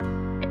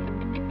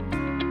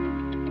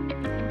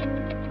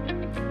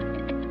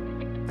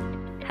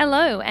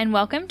Hello, and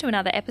welcome to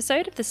another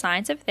episode of The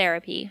Science of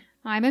Therapy.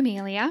 I'm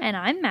Amelia. And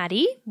I'm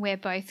Maddie. We're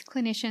both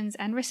clinicians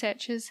and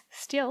researchers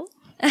still,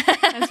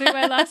 as we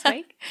were last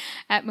week,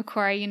 at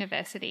Macquarie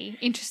University,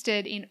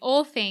 interested in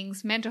all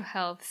things mental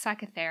health,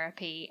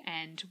 psychotherapy,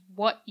 and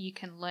what you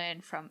can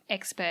learn from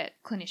expert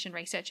clinician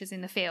researchers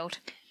in the field.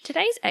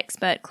 Today's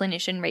expert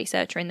clinician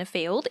researcher in the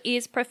field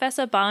is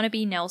Professor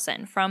Barnaby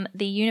Nelson from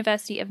the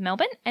University of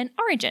Melbourne and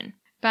Oregon.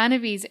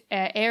 Barnaby's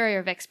area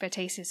of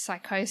expertise is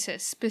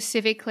psychosis,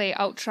 specifically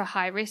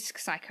ultra-high-risk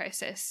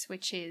psychosis,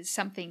 which is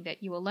something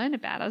that you will learn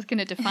about. I was going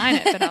to define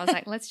it, but I was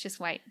like, let's just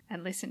wait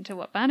and listen to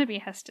what Barnaby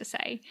has to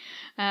say.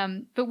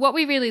 But what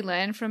we really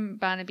learn from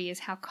Barnaby is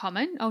how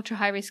common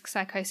ultra-high-risk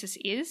psychosis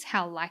is,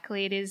 how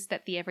likely it is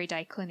that the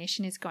everyday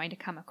clinician is going to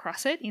come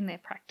across it in their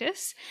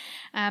practice.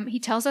 He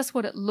tells us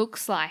what it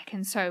looks like,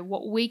 and so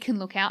what we can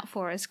look out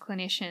for as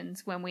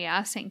clinicians when we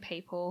are seeing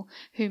people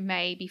who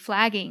may be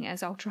flagging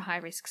as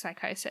ultra-high-risk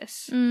psychosis.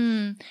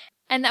 And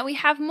that we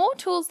have more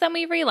tools than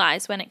we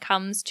realise when it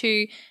comes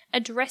to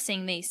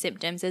addressing these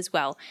symptoms as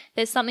well.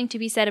 There's something to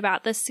be said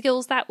about the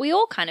skills that we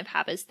all kind of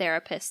have as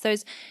therapists,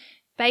 those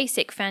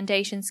basic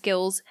foundation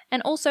skills,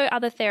 and also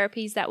other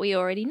therapies that we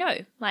already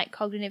know, like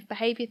cognitive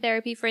behaviour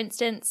therapy, for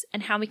instance,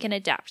 and how we can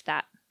adapt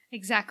that.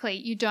 Exactly.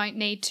 You don't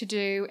need to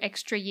do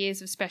extra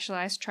years of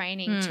specialised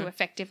training to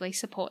effectively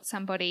support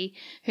somebody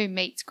who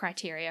meets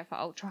criteria for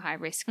ultra-high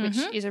risk, which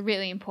is a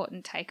really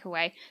important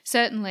takeaway.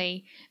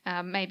 Certainly,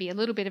 maybe a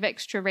little bit of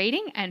extra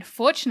reading, and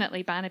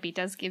fortunately, Barnaby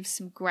does give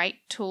some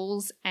great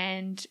tools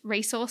and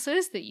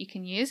resources that you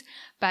can use,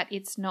 but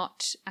it's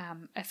not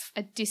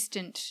a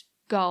distant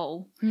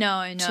goal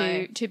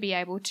to be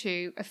able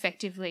to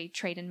effectively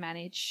treat and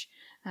manage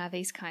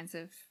these kinds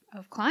of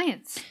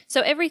clients.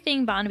 So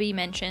everything Barnaby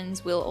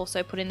mentions we'll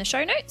also put in the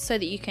show notes so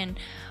that you can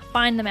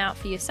find them out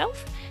for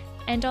yourself.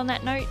 And on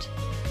that note,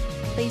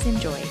 please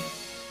enjoy.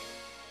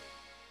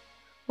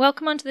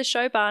 Welcome onto the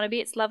show, Barnaby.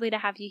 It's lovely to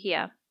have you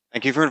here.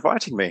 Thank you for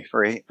inviting me.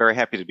 Very, very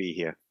happy to be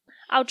here.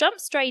 I'll jump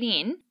straight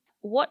in.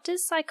 What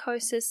does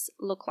psychosis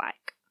look like?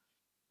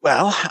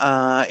 Well,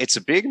 it's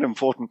a big and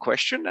important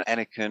question,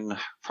 and it can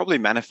probably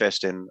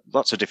manifest in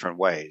lots of different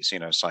ways,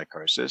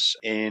 psychosis.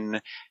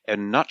 In a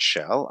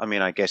nutshell,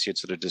 I guess you'd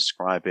sort of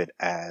describe it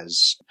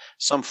as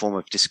some form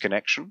of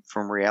disconnection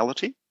from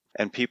reality.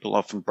 And people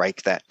often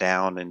break that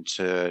down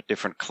into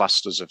different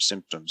clusters of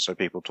symptoms. So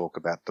people talk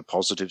about the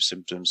positive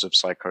symptoms of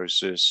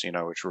psychosis,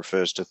 which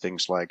refers to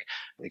things like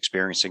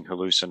experiencing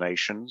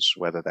hallucinations,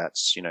 whether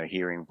that's,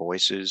 hearing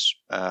voices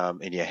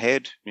in your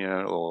head,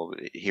 or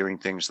hearing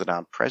things that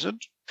aren't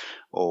present,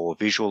 or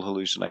visual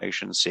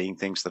hallucinations, seeing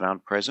things that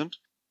aren't present.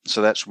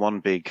 So that's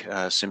one big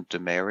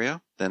symptom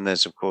area. Then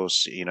there's, of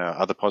course,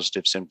 other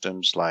positive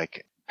symptoms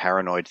like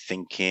paranoid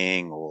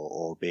thinking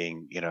or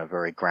being,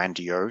 very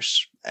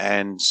grandiose.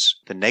 And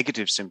the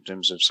negative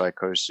symptoms of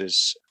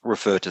psychosis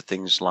refer to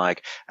things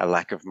like a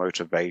lack of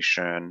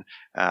motivation,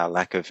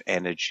 lack of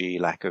energy,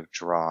 lack of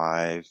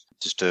drive,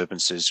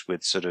 disturbances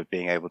with sort of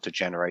being able to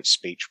generate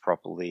speech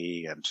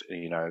properly and,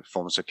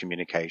 forms of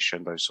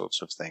communication, those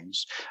sorts of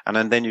things.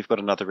 And then you've got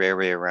another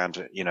area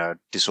around,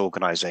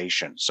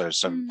 disorganization. So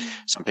some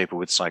people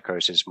with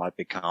psychosis might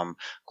become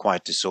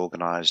quite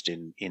disorganized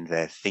in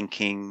their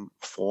thinking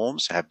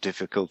forms, have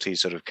difficulty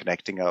sort of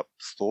connecting up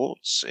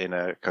thoughts in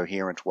a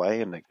coherent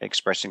way and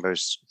expressing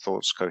those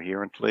thoughts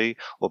coherently,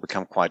 or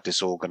become quite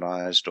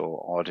disorganized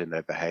or odd in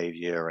their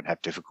behavior and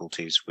have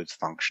difficulties with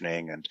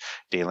functioning and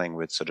dealing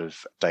with sort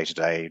of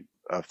day-to-day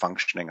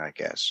functioning, I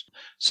guess.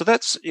 So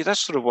that's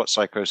sort of what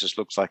psychosis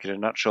looks like in a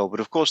nutshell. But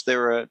of course,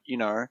 there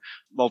are,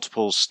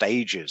 multiple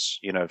stages,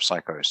 of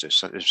psychosis.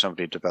 So if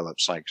somebody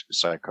develops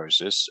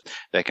psychosis,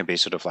 there can be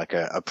sort of like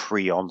a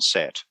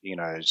pre-onset,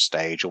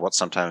 stage, or what's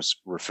sometimes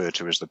referred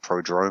to as the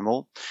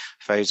prodromal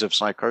phase of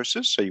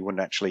psychosis. So you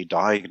wouldn't actually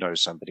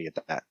diagnose somebody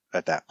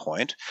at that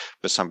point,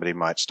 but somebody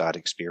might start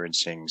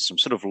experiencing some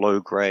sort of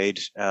low-grade,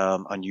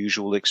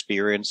 unusual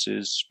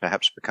experiences,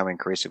 perhaps become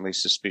increasingly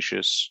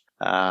suspicious,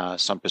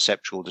 some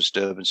perceptual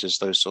disturbances,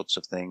 those sorts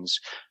of things.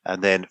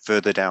 And then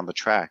further down the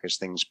track, as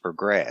things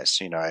progress,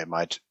 it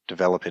might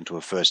develop into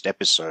a first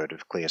episode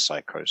of clear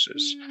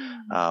psychosis.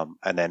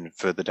 And then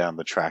further down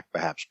the track,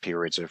 perhaps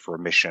periods of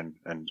remission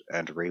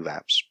and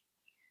relapse.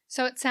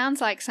 So it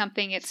sounds like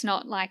something, it's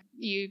not like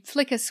you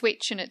flick a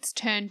switch and it's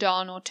turned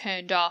on or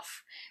turned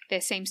off.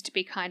 There seems to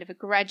be kind of a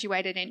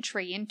graduated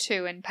entry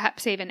into and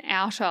perhaps even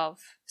out of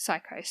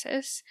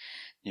psychosis.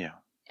 Yeah.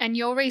 And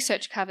your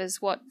research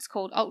covers what's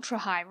called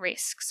ultra-high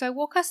risk. So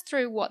walk us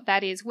through what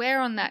that is.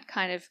 Where on that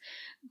kind of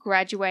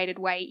graduated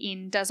way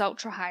in does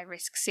ultra-high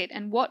risk sit,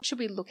 and what should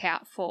we look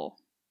out for?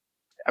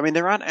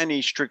 There aren't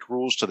any strict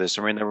rules to this.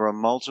 There are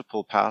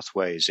multiple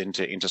pathways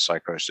into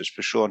psychosis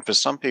for sure. And for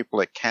some people,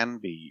 it can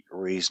be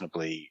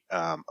reasonably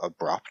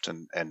abrupt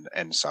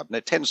and sudden.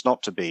 It tends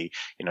not to be,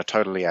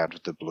 totally out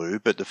of the blue,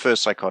 but the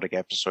first psychotic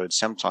episode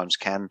sometimes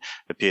can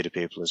appear to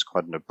people as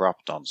quite an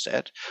abrupt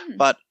onset.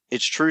 But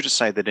it's true to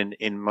say that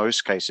in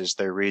most cases,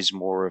 there is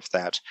more of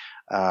that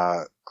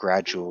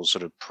gradual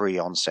sort of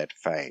pre-onset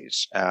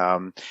phase.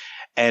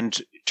 And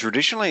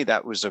traditionally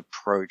that was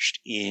approached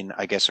in,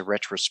 I guess, a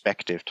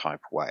retrospective type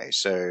way.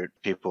 So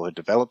people had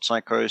developed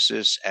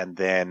psychosis and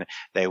then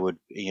they would,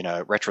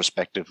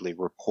 retrospectively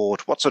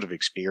report what sort of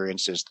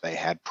experiences they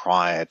had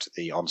prior to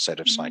the onset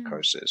of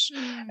psychosis.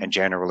 And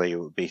generally it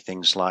would be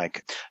things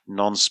like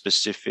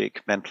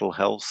non-specific mental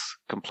health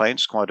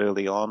complaints quite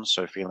early on.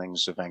 So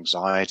feelings of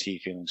anxiety,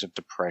 feelings of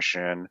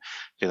depression,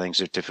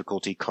 feelings of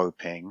difficulty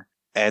coping.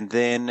 And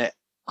then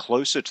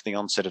closer to the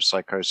onset of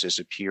psychosis,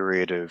 a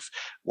period of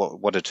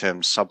what are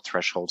termed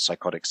subthreshold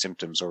psychotic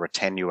symptoms or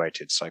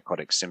attenuated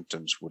psychotic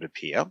symptoms would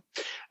appear,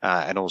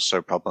 and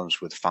also problems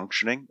with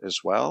functioning as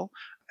well,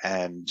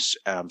 and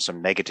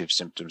some negative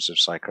symptoms of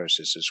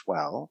psychosis as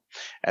well.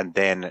 And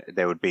then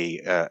there would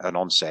be an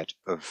onset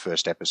of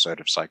first episode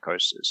of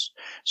psychosis.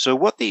 So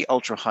what the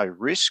ultra-high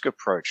risk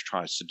approach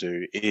tries to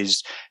do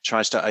is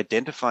tries to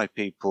identify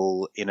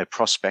people in a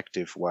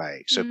prospective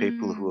way. So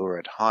people who are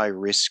at high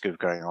risk of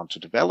going on to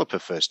develop a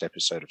first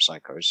episode of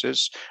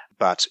psychosis,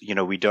 but,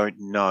 we don't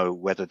know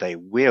whether they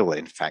will,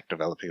 in fact,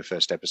 develop a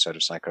first episode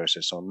of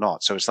psychosis or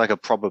not. So it's like a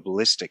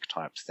probabilistic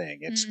type thing.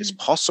 It's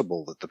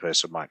possible that the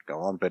person might go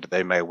on, but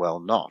they may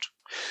well not.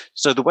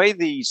 So the way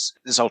this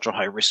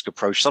ultra-high risk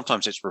approach,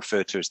 sometimes it's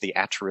referred to as the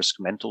at-risk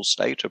mental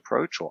state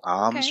approach, or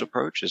ARMS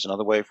approach is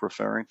another way of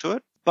referring to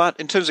it. But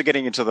in terms of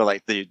getting into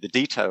the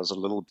details a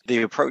little,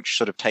 the approach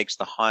sort of takes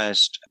the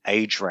highest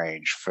age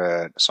range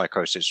for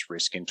psychosis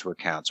risk into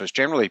account. So it's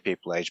generally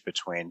people aged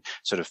between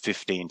sort of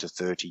 15 to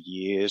 30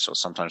 years, or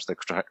sometimes the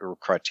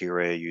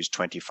criteria use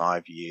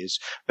 25 years.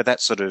 But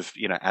that's sort of,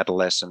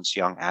 adolescence,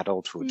 young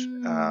adulthood,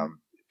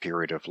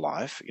 period of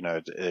life,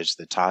 is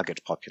the target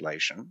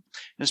population. And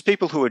it's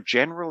people who are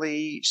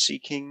generally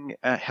seeking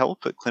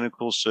help at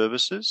clinical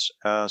services.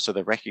 So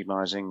they're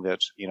recognizing that,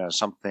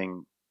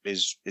 something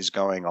is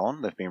going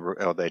on. They've been,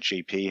 or their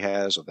GP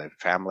has, or their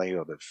family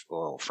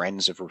or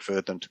friends have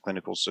referred them to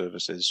clinical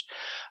services.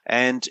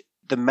 And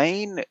the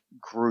main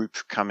group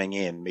coming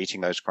in,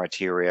 meeting those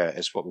criteria,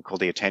 is what we call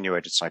the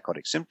attenuated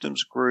psychotic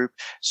symptoms group.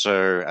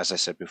 So as I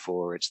said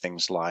before, it's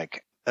things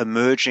like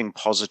emerging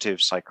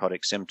positive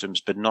psychotic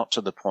symptoms, but not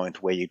to the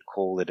point where you'd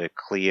call it a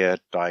clear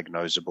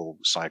diagnosable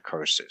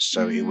psychosis.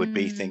 So it would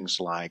be things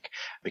like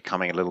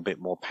becoming a little bit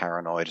more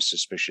paranoid or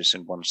suspicious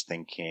in one's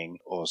thinking,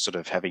 or sort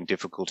of having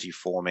difficulty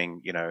forming,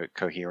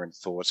 coherent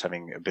thoughts,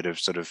 having a bit of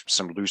sort of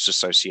some loose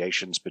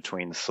associations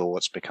between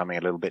thoughts, becoming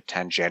a little bit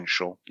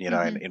tangential,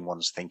 in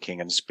one's thinking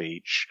and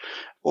speech.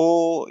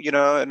 Or,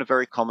 and a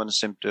very common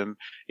symptom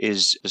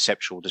is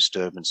perceptual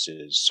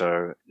disturbances.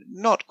 So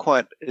not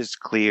quite as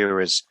clear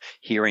as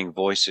hearing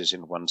voices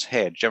in one's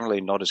head,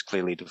 generally not as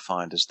clearly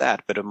defined as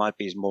that, but it might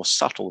be more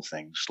subtle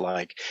things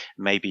like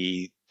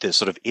maybe the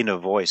sort of inner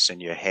voice in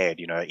your head,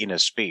 inner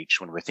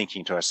speech when we're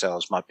thinking to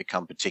ourselves might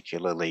become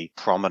particularly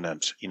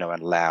prominent,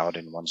 and loud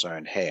in one's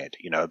own head,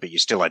 but you're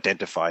still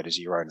identified as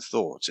your own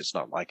thoughts. It's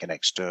not like an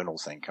external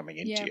thing coming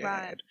into your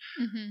head.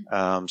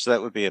 So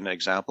that would be an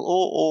example.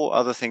 Or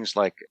other things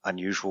like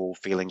unusual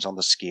feelings on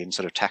the skin,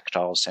 sort of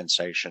tactile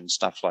sensations,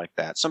 stuff like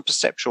that. Some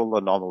perceptual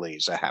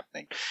anomalies are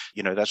happening.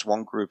 That's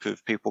one group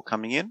of people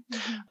coming in.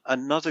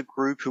 Another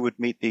group who would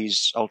meet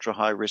these ultra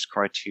high risk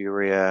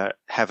criteria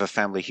have a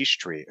family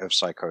history of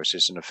psychosis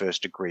in a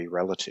first degree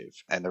relative,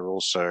 and they're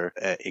also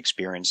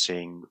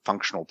experiencing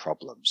functional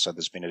problems. So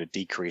there's been a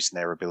decrease in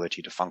their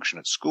ability to function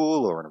at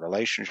school or in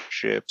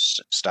relationships,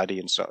 study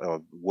and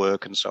or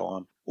work and so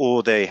on.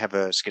 Or they have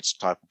a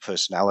schizotypal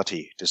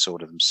personality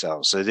disorder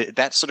themselves. So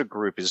that sort of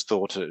group is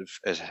thought of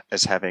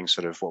as having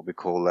sort of what we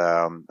call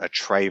a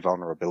trait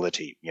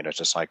vulnerability,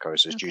 to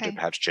psychosis due to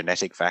perhaps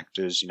genetic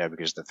factors,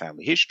 because of the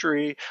family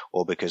history,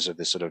 or because of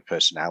this sort of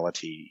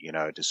personality,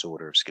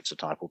 disorder of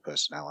schizotypal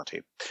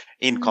personality,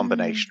 in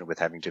combination with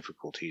having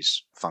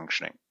difficulties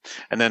functioning.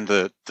 And then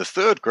the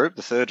third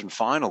and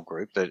final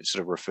group that is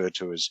sort of referred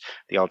to as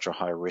the ultra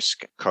high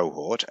risk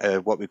cohort,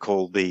 what we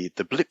call the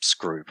BLIPS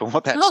group, and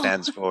what that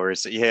stands for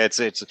is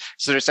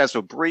so it stands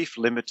for brief,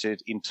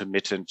 limited,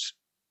 intermittent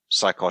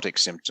psychotic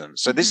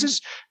symptoms. So this is,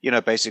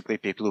 basically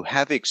people who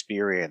have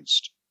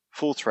experienced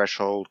full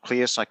threshold,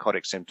 clear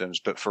psychotic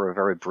symptoms, but for a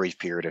very brief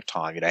period of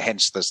time.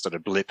 Hence the sort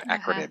of BLIP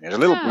acronym. It's a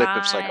little blip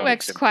of psychotic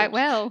works symptoms. quite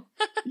well.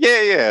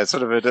 Yeah.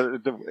 Sort of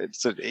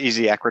it's an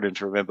easy acronym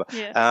to remember.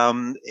 Yeah.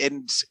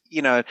 And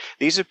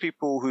these are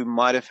people who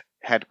might have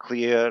had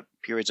clear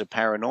periods of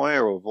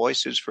paranoia or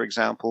voices, for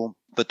example,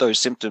 but those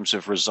symptoms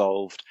have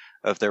resolved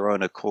of their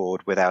own accord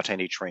without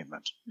any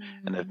treatment.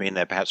 And they've been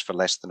there perhaps for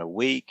less than a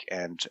week,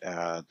 and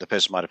the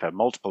person might have had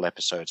multiple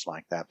episodes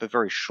like that, but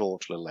very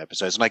short little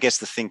episodes. And I guess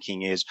the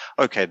thinking is,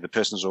 okay, the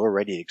person's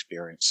already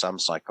experienced some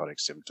psychotic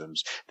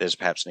symptoms. There's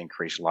perhaps an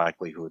increased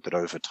likelihood that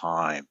over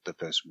time the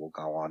person will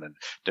go on and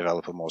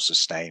develop a more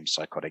sustained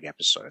psychotic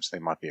episode. So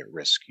they might be at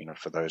risk,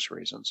 for those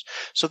reasons.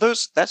 So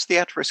that's the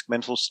at-risk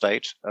mental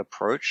state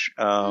approach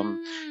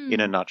in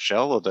a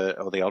nutshell, or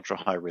the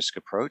ultra-high risk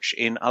approach.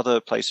 In other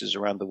places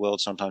around the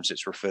world, sometimes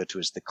it's referred to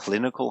as the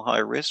clinical high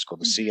risk, or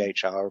the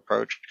CHR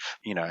approach.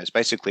 It's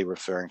basically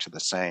referring to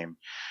the same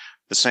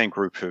the same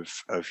group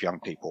of young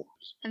people.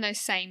 And those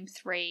same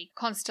 3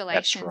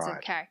 constellations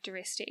of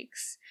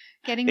characteristics.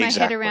 Getting my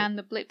Exactly. head around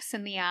the blips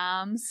and the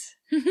arms.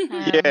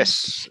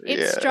 Yes.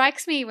 It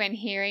strikes me when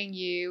hearing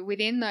you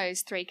within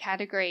those 3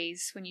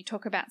 categories, when you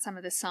talk about some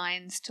of the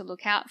signs to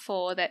look out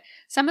for, that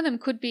some of them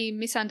could be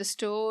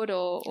misunderstood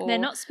or they're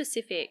not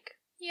specific.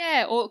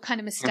 Yeah, or kind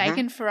of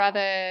mistaken for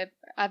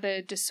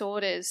other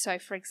disorders. So,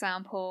 for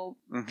example,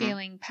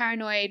 feeling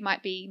paranoid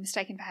might be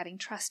mistaken for having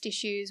trust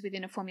issues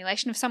within a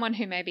formulation of someone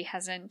who maybe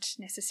hasn't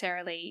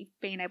necessarily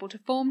been able to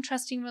form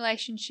trusting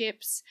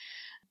relationships.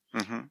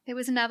 There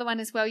was another one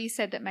as well you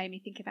said that made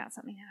me think about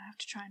something I have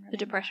to try and remember.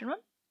 The depression one?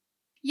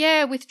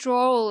 Yeah,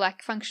 withdrawal,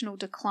 like functional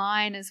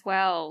decline as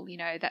well. You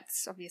know,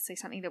 that's obviously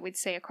something that we'd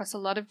see across a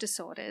lot of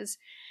disorders.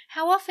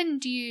 How often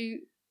do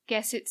you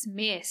guess it's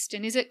missed,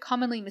 and is it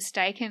commonly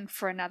mistaken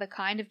for another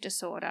kind of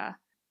disorder?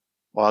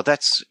 Well,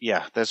 that's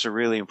a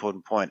really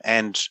important point,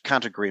 and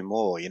can't agree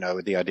more,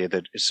 with the idea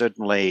that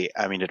certainly,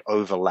 it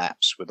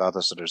overlaps with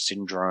other sort of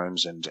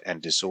syndromes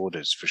and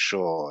disorders for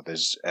sure.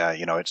 There's,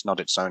 it's not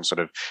its own sort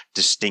of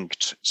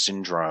distinct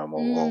syndrome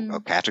or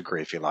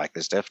category, if you like.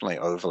 There's definitely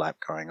overlap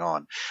going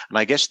on. And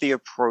I guess the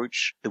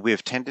approach that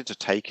we've tended to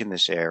take in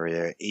this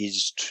area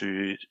is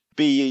to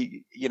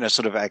be,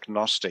 sort of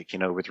agnostic,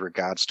 with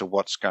regards to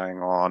what's going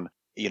on,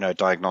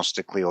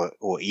 diagnostically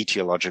or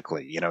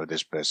etiologically, with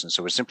this person.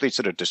 So we're simply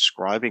sort of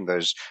describing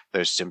those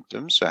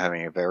symptoms. So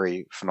having a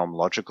very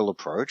phenomenological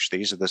approach.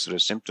 These are the sort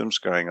of symptoms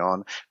going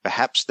on.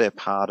 Perhaps they're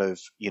part of,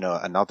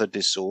 another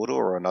disorder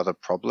or another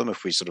problem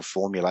if we sort of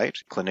formulate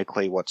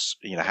clinically what's,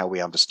 how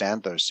we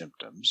understand those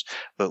symptoms.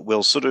 But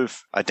we'll sort of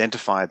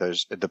identify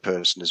the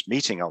person as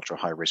meeting ultra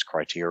high risk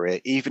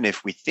criteria, even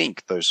if we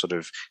think those sort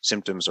of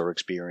symptoms or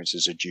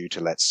experiences are due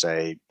to, let's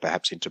say,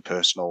 perhaps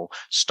interpersonal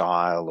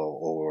style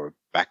or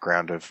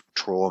background of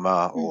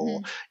trauma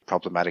or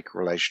problematic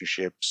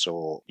relationships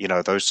or,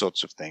 those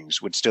sorts of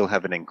things. Would still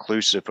have an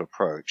inclusive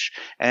approach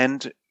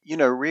and,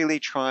 really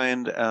try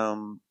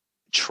and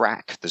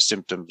track the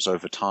symptoms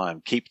over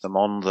time, keep them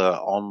on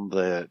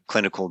the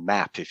clinical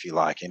map, if you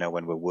like,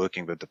 when we're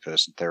working with the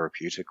person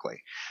therapeutically.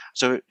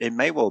 So it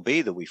may well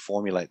be that we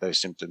formulate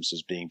those symptoms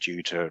as being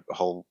due to a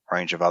whole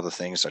range of other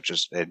things, such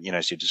as,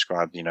 as you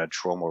described,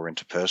 trauma or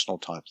interpersonal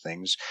type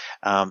things,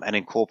 and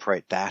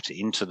incorporate that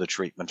into the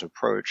treatment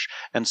approach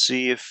and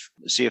see if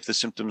the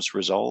symptoms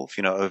resolve,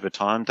 over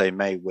time. They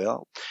may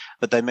well,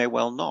 but they may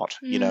well not,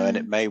 and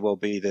it may well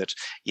be that,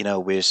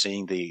 we're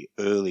seeing the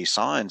early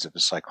signs of a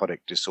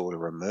psychotic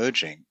disorder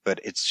emerging, but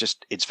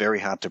it's very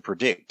hard to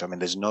predict. I mean,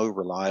 there's no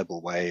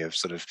reliable way of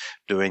sort of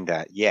doing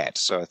that yet.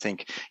 So I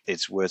think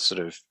it's worth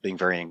sort of being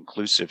very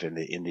inclusive in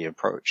the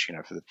approach,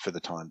 for the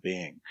time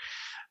being.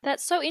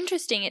 That's so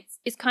interesting.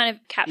 It's kind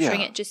of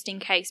capturing it just in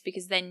case,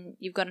 because then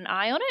you've got an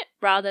eye on it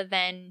rather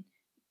than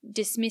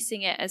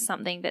dismissing it as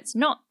something that's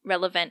not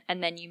relevant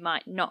and then you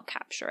might not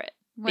capture it.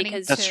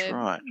 That's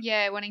right.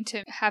 Yeah, wanting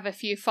to have a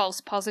few false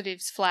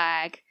positives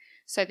flag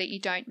so that you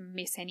don't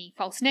miss any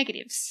false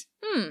negatives.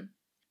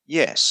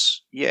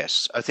 Yes.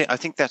 I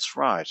think that's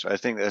right. I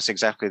think that's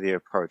exactly the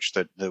approach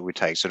that we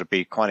take. So to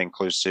be quite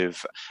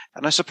inclusive.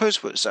 And I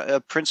suppose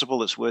a principle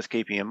that's worth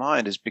keeping in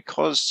mind is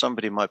because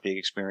somebody might be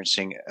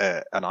experiencing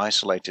an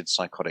isolated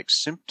psychotic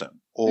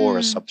symptom or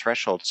a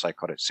subthreshold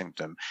psychotic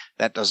symptom,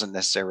 that doesn't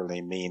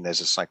necessarily mean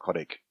there's a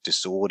psychotic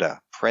disorder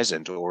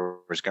present or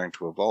is going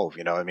to evolve.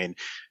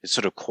 It's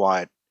sort of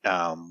quite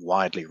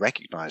widely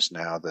recognized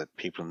now that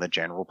people in the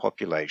general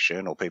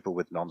population or people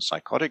with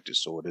non-psychotic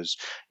disorders,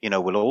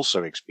 will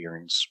also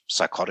experience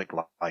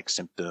psychotic-like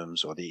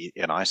symptoms or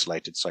an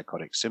isolated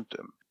psychotic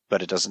symptom.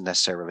 But it doesn't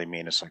necessarily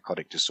mean a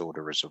psychotic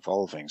disorder is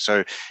evolving.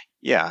 So,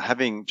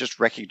 just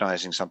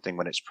recognizing something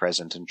when it's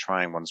present and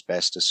trying one's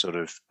best to sort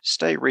of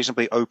stay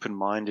reasonably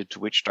open-minded to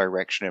which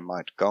direction it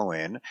might go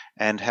in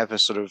and have a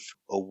sort of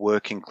a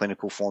working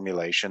clinical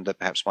formulation that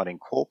perhaps might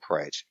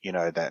incorporate,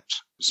 that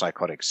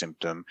psychotic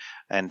symptom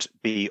and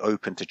be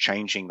open to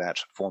changing that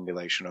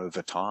formulation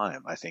over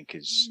time, I think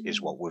is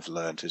what we've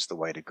learned is the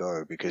way to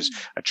go. Because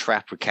a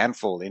trap we can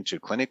fall into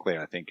clinically,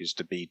 I think, is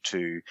to be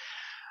too,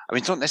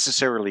 it's not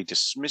necessarily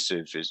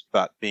dismissive,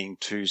 but being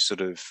too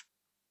sort of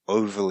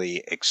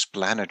overly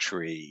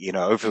explanatory,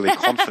 overly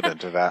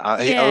confident of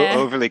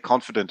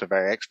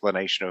our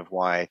explanation of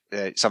why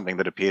something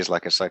that appears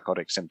like a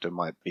psychotic symptom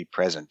might be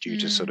present due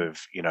to sort of,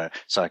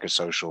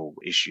 psychosocial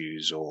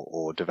issues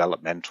or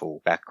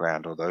developmental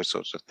background or those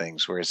sorts of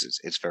things. Whereas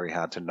it's very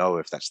hard to know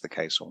if that's the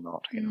case or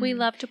not. We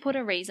love to put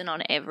a reason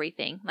on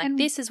everything. Like,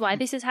 this is why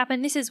this has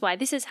happened. This is why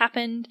this has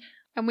happened.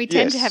 And we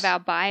tend to have our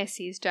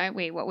biases, don't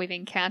we? What we've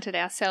encountered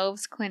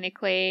ourselves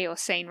clinically or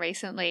seen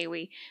recently,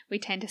 we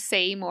tend to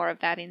see more of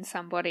that in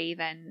somebody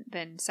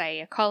than say,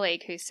 a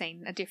colleague who's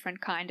seen a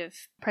different kind of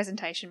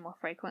presentation more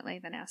frequently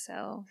than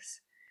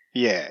ourselves.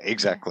 Yeah,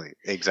 exactly.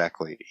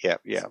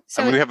 Yep.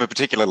 So we have a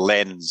particular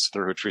lens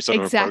through which we sort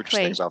of approach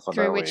things often.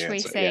 Through which we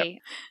see.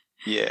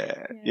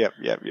 Yeah. Yep.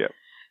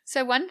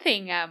 So one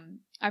thing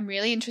I'm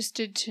really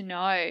interested to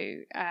know,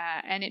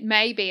 and it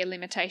may be a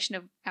limitation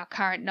of our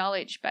current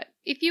knowledge, but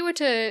if you were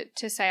to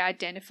say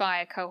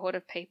identify a cohort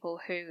of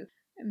people who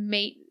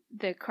meet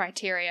the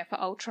criteria for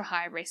ultra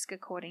high risk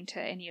according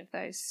to any of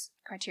those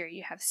criteria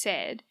you have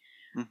said.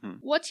 Mm-hmm.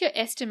 What's your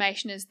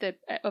estimation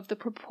of the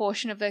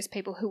proportion of those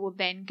people who will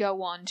then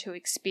go on to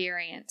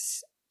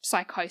experience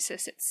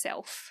psychosis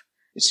itself?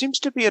 It seems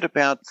to be at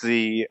about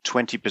the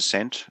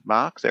 20%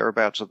 mark,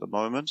 thereabouts at the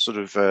moment. Sort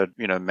of,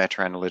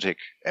 meta-analytic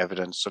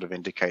evidence sort of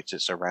indicates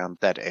it's around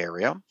that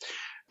area.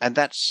 And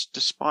that's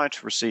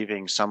despite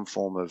receiving some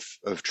form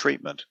of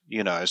treatment,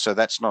 so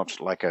that's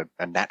not like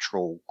a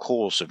natural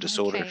course of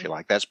disorder, if you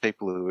like. That's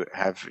people who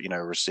have,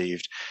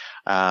 received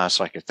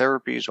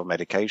psychotherapies or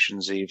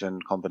medications, even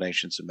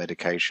combinations of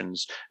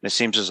medications. And it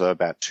seems as though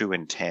about 2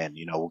 in 10,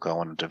 will go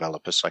on and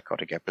develop a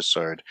psychotic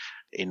episode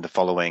in the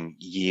following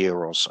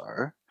year or so.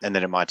 And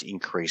then it might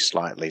increase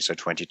slightly, so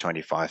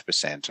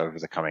 20-25% over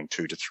the coming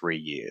 2 to 3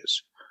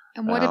 years.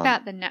 And what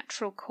about the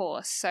natural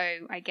course?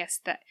 So I guess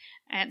that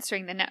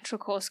answering the natural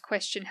course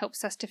question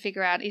helps us to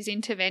figure out, is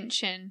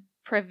intervention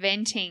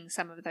preventing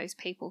some of those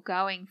people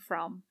going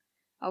from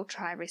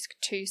ultra high risk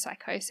to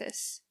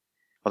psychosis?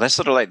 Well, that's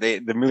sort of like the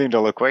 $1 million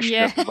question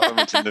at the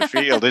moment in the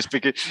field, is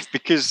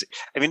because,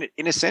 I mean,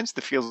 in a sense, the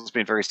field has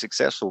been very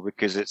successful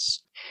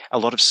because a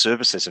lot of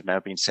services have now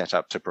been set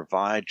up to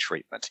provide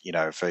treatment,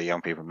 for young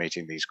people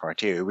meeting these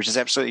criteria, which is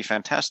absolutely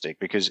fantastic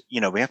because,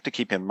 we have to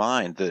keep in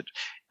mind that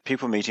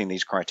people meeting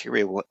these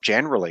criteria will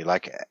generally,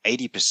 like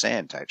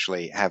 80%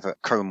 actually, have a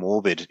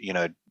comorbid,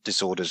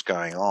 disorders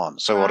going on.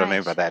 So what I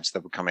mean by that is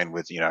that will come in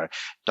with,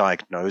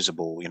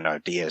 diagnosable,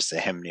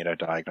 DSM,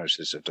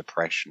 diagnosis of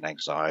depression,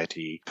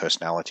 anxiety,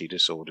 personality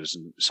disorders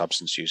and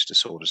substance use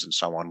disorders and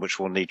so on, which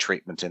will need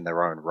treatment in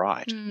their own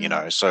right,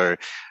 So,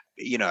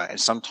 and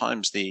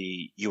sometimes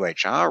the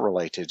UHR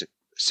related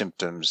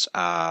symptoms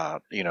are,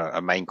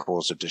 a main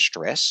cause of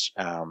distress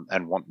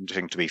and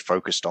wanting to be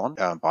focused on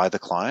by the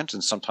client.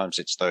 And sometimes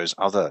it's those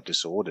other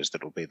disorders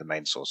that will be the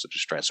main source of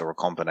distress, or a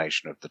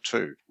combination of the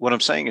two. What I'm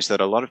saying is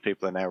that a lot of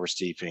people are now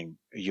receiving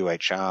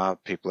UHR,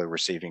 people are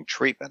receiving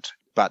treatment.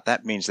 But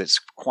that means it's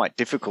quite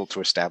difficult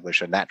to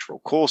establish a natural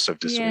course of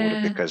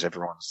disorder because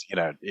everyone's,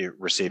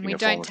 receiving a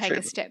form of treatment. We don't take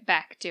a step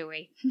back, do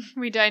we?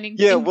 We don't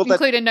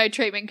include a no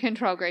treatment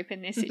control group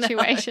in this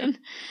situation.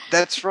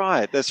 That's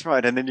right.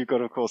 And then you've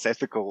got, of course,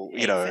 ethical,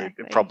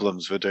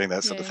 problems with doing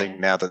that sort of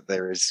thing now that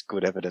there is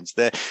good evidence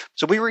there.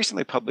 So we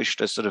recently published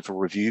a sort of a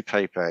review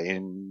paper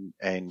in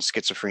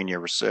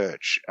schizophrenia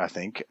research, I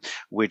think,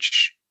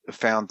 which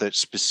found that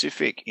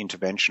specific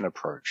intervention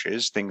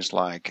approaches, things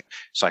like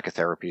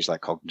psychotherapies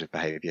like cognitive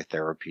behavior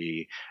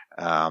therapy,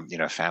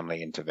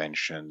 family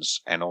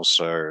interventions, and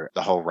also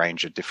the whole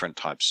range of different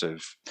types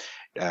of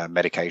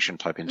medication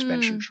type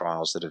intervention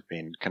trials that have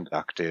been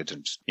conducted,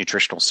 and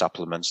nutritional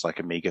supplements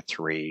like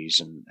omega-3s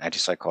and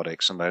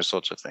antipsychotics and those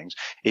sorts of things.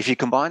 If you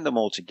combine them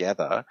all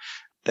together,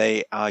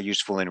 they are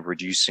useful in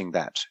reducing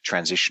that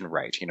transition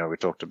rate. We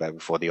talked about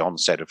before the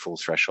onset of full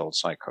threshold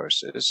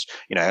psychosis,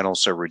 and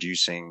also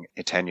reducing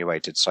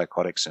attenuated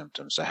psychotic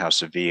symptoms. So how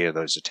severe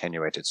those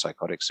attenuated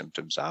psychotic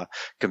symptoms are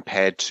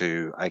compared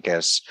to, I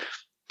guess,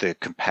 the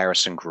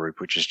comparison group,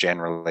 which is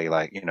generally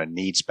like,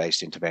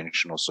 needs-based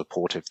intervention or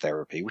supportive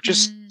therapy, which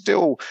is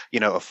still,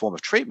 a form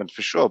of treatment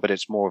for sure, but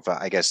it's more of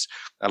a, I guess,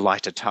 a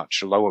lighter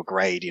touch, a lower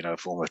grade,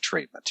 form of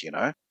treatment,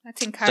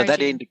 That's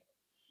encouraging. So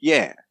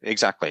yeah,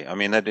 exactly. I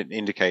mean, that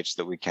indicates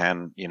that we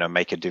can,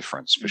 make a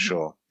difference for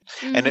sure.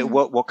 And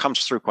what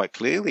comes through quite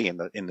clearly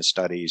in the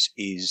studies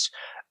is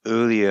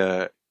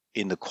earlier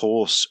in the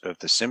course of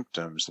the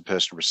symptoms, the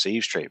person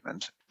receives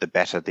treatment, the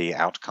better the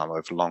outcome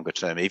over longer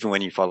term. Even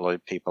when you follow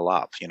people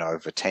up,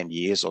 over 10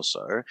 years or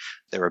so,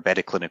 there are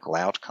better clinical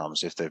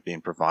outcomes if they've been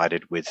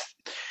provided with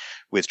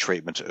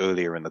treatment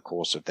earlier in the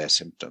course of their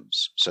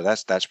symptoms. So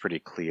that's pretty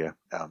clear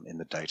in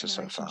the data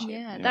so far.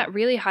 Yeah, that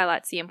really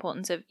highlights the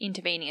importance of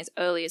intervening as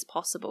early as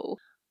possible.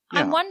 Yeah.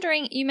 I'm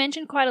wondering, you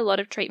mentioned quite a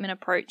lot of treatment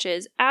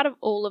approaches. Out of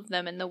all of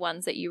them and the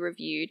ones that you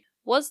reviewed,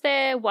 was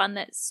there one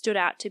that stood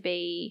out to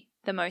be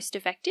the most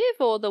effective,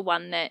 or the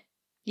one that,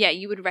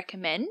 you would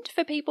recommend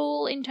for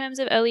people in terms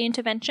of early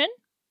intervention?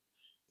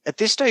 At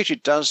this stage,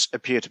 it does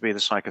appear to be the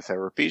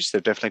psychotherapies.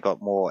 They've definitely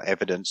got more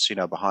evidence,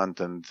 behind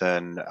them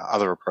than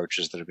other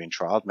approaches that have been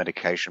trialed,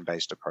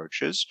 medication-based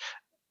approaches.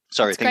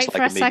 Sorry, things great like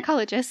for us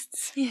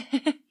psychologists.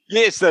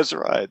 Yes, that's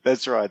right.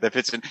 That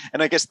fits in.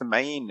 And I guess the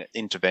main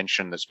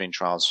intervention that's been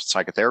trialed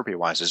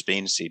psychotherapy-wise has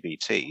been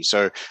CBT.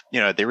 So,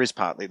 there is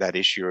partly that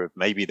issue of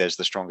maybe there's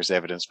the strongest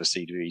evidence for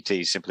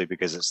CBT simply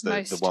because it's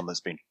the one that's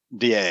been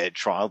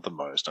trialed the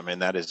most. I mean,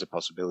 that is a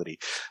possibility.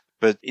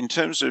 But in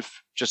terms of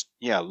just,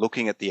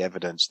 looking at the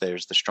evidence,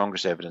 there's the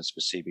strongest evidence for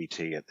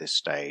CBT at this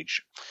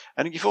stage.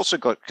 And you've also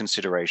got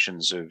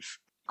considerations of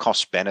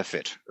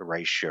cost-benefit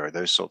ratio,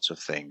 those sorts of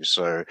things.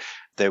 So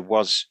there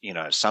was,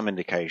 some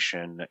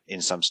indication in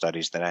some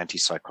studies that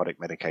antipsychotic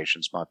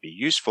medications might be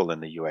useful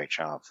in the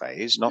UHR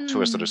phase, not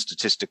to a sort of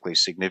statistically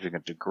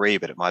significant degree,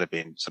 but it might have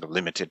been sort of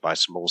limited by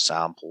small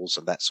samples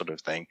and that sort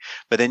of thing.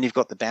 But then you've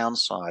got the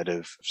downside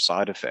of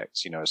side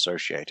effects,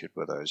 associated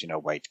with those,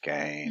 weight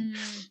gain,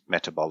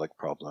 metabolic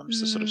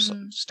problems, the sort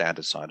of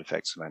standard side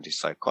effects of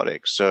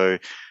antipsychotics. So,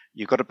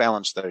 you've got to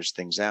balance those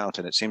things out.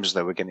 And it seems as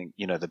though we're getting,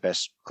 the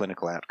best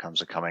clinical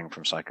outcomes are coming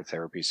from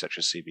psychotherapy such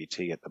as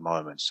CBT at the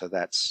moment. So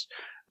that's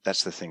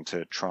the thing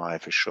to try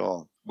for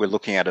sure. We're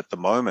looking at the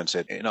moment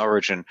in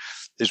Origin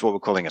is what we're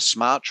calling a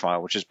SMART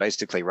trial, which is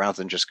basically rather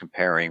than just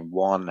comparing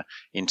one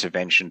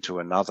intervention to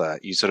another,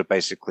 you sort of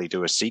basically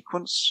do a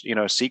sequence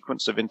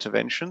of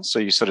interventions. So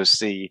you sort of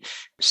see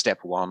step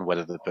one,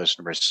 whether the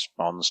person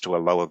responds to a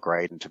lower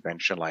grade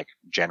intervention like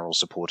general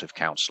supportive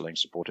counseling,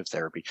 supportive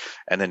therapy.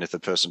 And then if the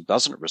person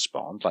doesn't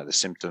respond, like the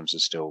symptoms are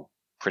still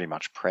pretty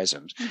much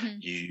present,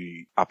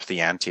 you up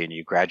the ante and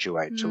you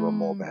graduate to a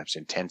more perhaps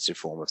intensive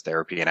form of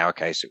therapy. In our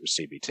case, it was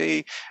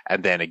CBT.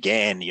 And then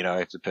again,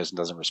 if the person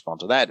doesn't respond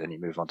to that, then you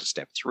move on to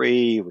step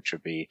 3, which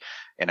would be,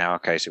 in our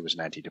case, it was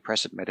an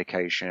antidepressant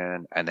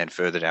medication. And then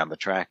further down the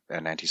track,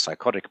 an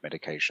antipsychotic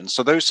medication.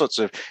 So those sorts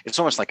of, it's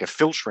almost like a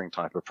filtering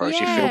type approach.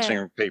 Yeah. You're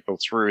filtering people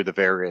through the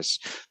various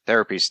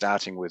therapies,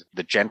 starting with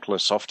the gentler,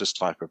 softest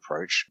type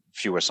approach,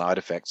 fewer side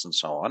effects and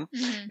so on,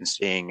 and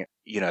seeing,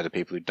 the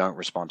people who don't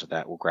respond to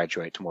that will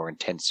graduate to more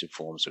intensive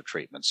forms of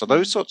treatment. So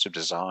those sorts of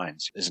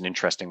designs is an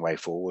interesting way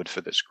forward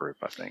for this group,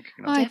 I think.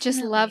 I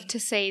just love to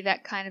see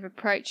that kind of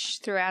approach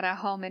throughout our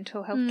whole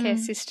mental health care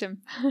system.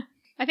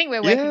 I think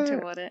we're working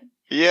toward it.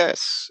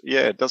 Yes.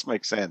 Yeah, it does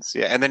make sense.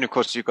 Yeah. And then, of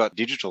course, you've got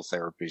digital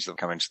therapies that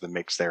come into the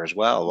mix there as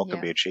well. What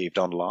can be achieved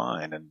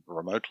online and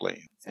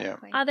remotely.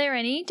 Exactly. Are there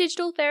any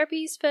digital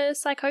therapies for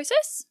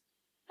psychosis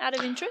out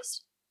of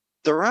interest?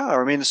 There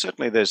are. I mean,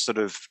 certainly there's sort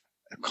of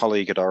a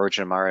colleague at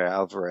Origin, Mario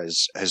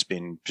Alvarez, has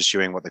been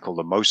pursuing what they call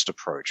the MOST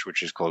approach,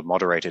 which is called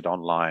moderated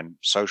online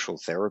social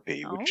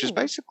therapy, which is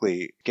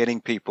basically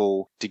getting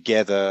people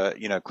together,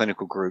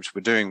 clinical groups. We're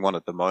doing one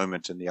at the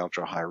moment in the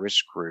ultra high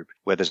risk group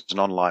where there's an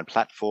online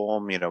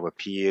platform, where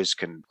peers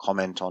can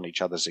comment on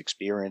each other's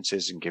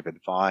experiences and give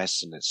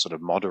advice, and it's sort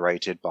of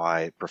moderated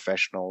by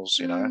professionals,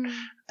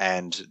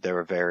 and there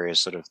are various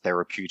sort of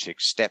therapeutic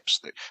steps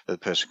that the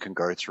person can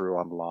go through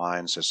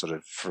online. So sort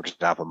of, for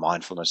example,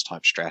 mindfulness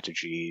type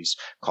strategies,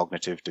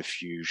 cognitive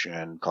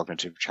diffusion,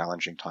 cognitive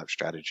challenging type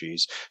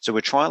strategies. So we're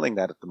trialing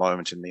that at the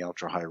moment in the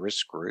ultra high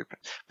risk group.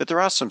 But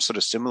there are some sort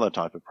of similar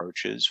type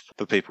approaches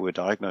for people with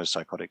diagnosed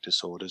psychotic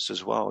disorders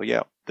as well.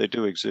 Yeah, they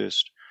do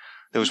exist.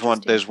 There's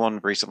one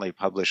recently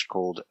published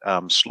called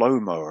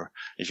Slow-Mo.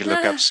 If you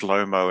look up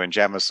Slow-Mo in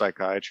JAMA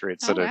Psychiatry,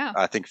 it's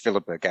I think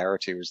Philip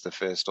Garrity was the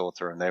first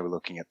author, and they were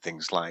looking at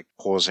things like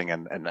pausing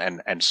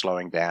and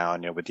slowing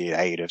down, with the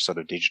aid of sort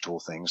of digital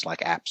things like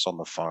apps on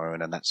the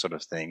phone and that sort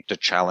of thing to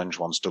challenge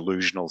one's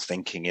delusional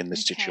thinking in the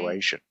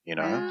situation,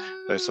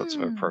 Those sorts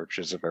of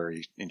approaches are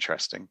very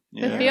interesting.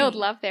 The field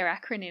love their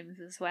acronyms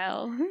as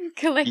well,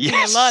 collecting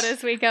a lot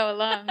as we go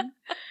along.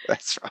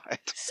 That's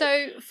right.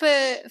 So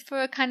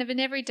for kind of an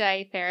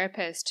everyday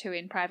therapist who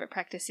in private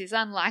practice is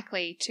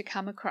unlikely to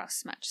come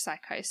across much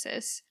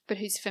psychosis, but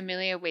who's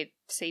familiar with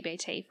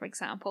CBT, for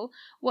example,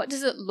 what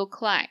does it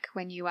look like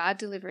when you are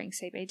delivering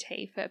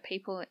CBT for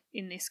people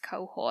in this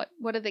cohort?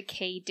 What are the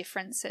key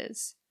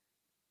differences?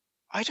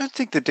 I don't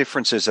think the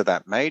differences are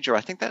that major.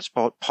 I think that's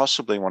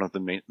possibly one of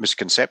the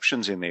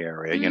misconceptions in the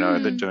area,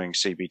 that doing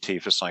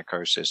CBT for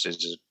psychosis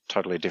is a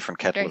totally different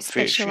kettle of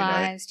fish.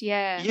 Specialized,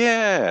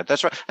 Yeah,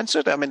 that's right. And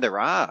so, there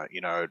are,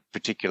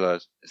 particular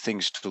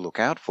things to look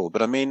out for.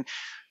 But,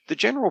 the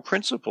general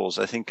principles,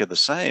 I think, are the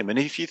same. And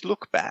if you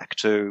look back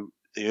to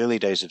the early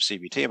days of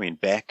CBT,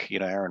 Beck,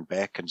 Aaron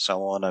Beck and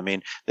so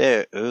on,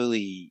 their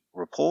early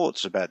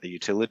reports about the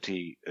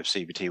utility of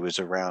CBT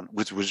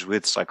was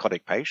with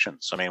psychotic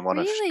patients. One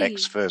of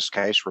Beck's first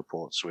case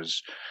reports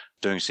was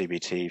doing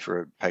CBT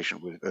for a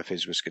patient of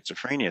his with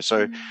schizophrenia.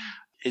 So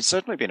it's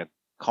certainly been a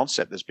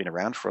concept that's been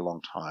around for a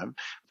long time.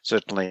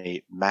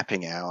 Certainly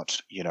mapping out,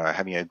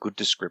 having a good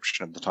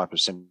description of the type of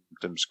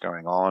symptoms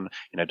going on,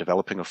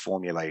 developing a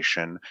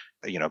formulation,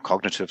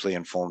 cognitively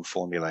informed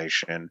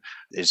formulation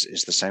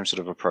is the same sort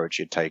of approach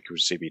you'd take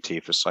with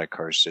CBT for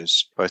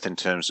psychosis, both in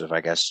terms of,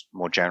 I guess,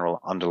 more general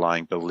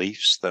underlying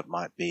beliefs that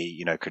might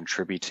be,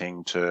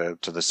 contributing to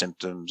the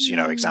symptoms.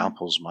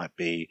 Examples might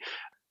be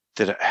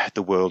that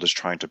the world is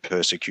trying to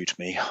persecute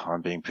me, or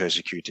I'm being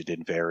persecuted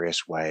in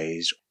various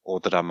ways,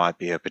 or that I might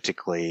be a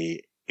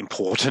particularly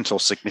important or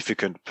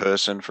significant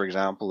person, for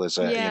example, as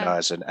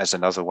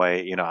another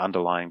way,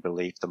 underlying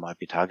belief that might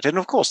be targeted. And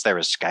of course, there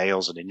are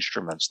scales and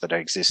instruments that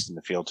exist in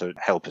the field to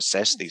help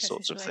assess these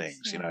sorts of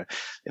things,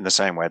 in the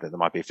same way that there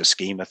might be for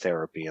schema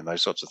therapy and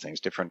those sorts of things,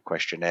 different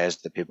questionnaires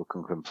that people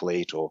can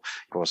complete, or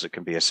of course it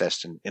can be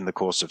assessed in the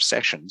course of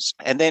sessions.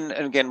 And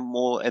then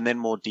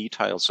more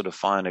detailed, sort of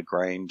finer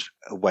grained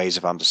ways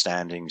of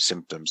understanding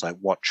symptoms, like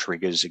what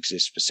triggers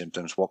exist for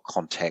symptoms, what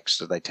context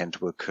do they tend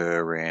to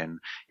occur in.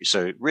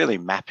 So really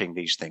mapping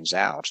these things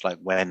out, like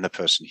when the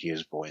person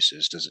hears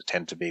voices, does it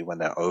tend to be when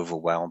they're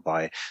overwhelmed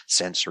by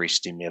sensory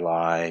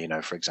stimuli,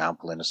 for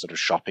example, in a sort of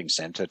shopping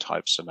center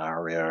type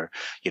scenario,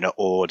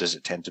 or does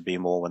it tend to be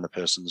more when the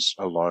person's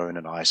alone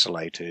and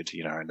isolated,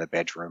 in their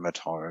bedroom at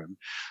home,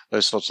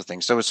 those sorts of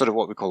things. So it's sort of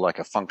what we call like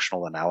a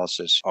functional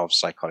analysis of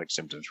psychotic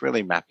symptoms,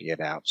 really mapping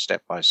it out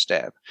step by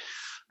step.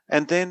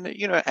 And then,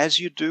 as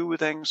you do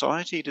with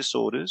anxiety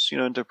disorders,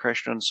 and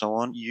depression and so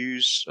on,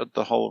 use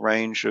the whole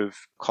range of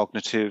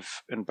cognitive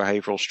and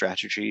behavioral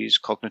strategies,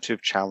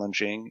 cognitive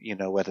challenging,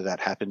 whether that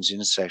happens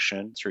in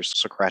session through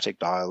Socratic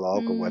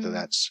dialogue or whether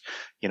that's,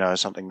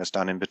 something that's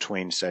done in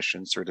between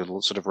sessions through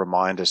little sort of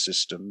reminder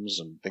systems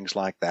and things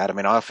like that. I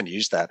mean, I often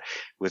use that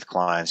with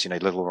clients,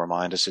 little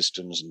reminder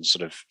systems and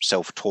sort of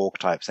self-talk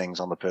type things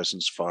on the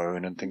person's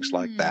phone and things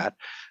like that,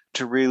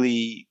 to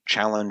really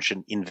challenge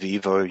an in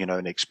vivo,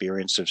 an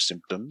experience of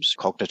symptoms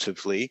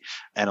cognitively,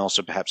 and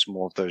also perhaps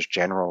more of those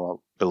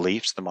general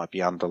beliefs that might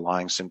be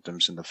underlying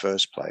symptoms in the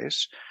first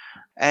place.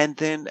 And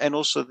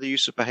also the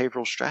use of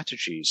behavioral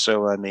strategies.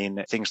 So, I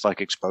mean, things like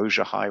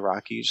exposure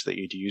hierarchies that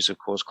you'd use, of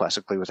course,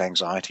 classically with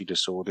anxiety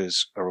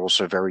disorders are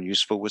also very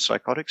useful with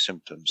psychotic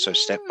symptoms. So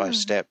step by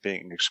step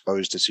being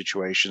exposed to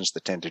situations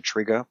that tend to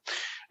trigger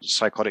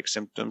psychotic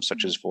symptoms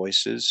such as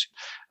voices,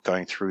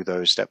 going through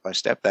those step by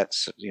step.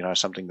 That's,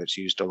 something that's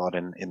used a lot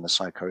in the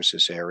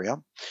psychosis area.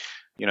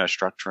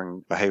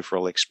 Structuring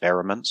behavioral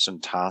experiments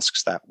and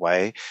tasks that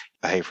way,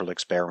 behavioral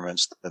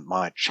experiments that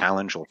might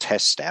challenge or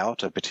test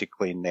out a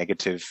particularly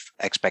negative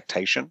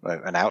expectation,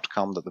 an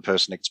outcome that the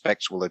person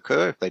expects will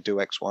occur if they do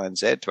X, Y, and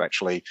Z, to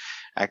actually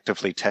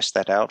actively test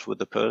that out with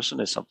the person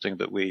is something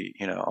that we,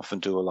 often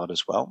do a lot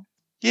as well.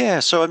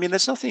 Yeah, so I mean,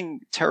 there's nothing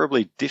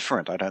terribly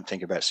different, I don't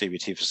think, about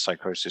CBT for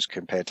psychosis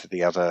compared to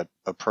the other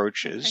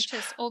approaches. It's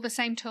just all the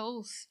same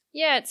tools.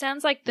 Yeah, it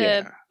sounds like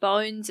the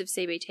bones of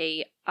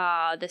CBT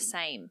are the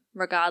same,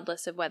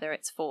 regardless of whether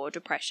it's for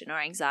depression or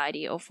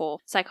anxiety or for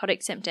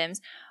psychotic symptoms.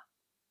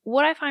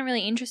 What I find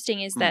really interesting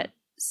is that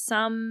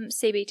some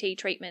CBT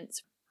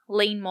treatments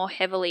lean more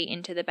heavily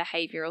into the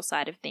behavioral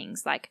side of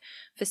things, like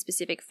for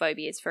specific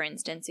phobias, for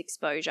instance,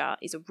 exposure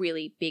is a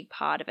really big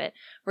part of it,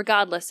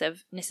 regardless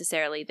of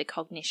necessarily the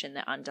cognition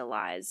that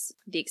underlies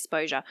the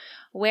exposure.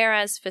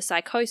 Whereas for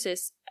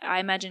psychosis, I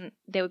imagine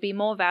there would be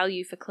more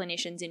value for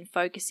clinicians in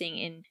focusing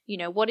in,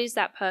 what is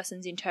that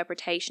person's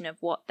interpretation of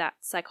what that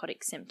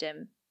psychotic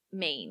symptom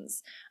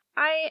means.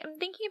 I am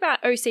thinking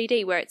about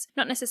OCD, where it's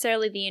not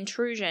necessarily the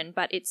intrusion,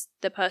 but it's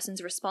the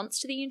person's response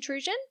to the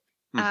intrusion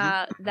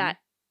that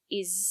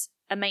is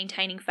a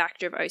maintaining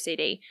factor of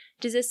OCD.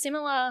 Does a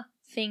similar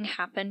thing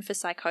happen for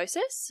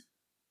psychosis?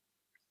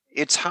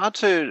 It's hard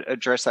to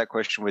address that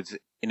question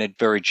in a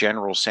very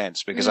general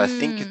sense, because I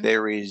think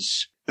there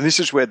is, and this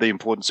is where the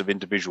importance of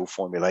individual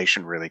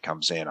formulation really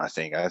comes in, I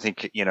think. I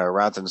think,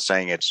 rather than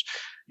saying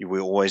we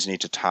always need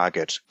to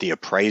target the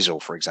appraisal,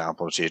 for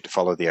example, to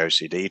follow the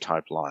OCD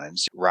type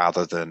lines,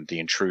 rather than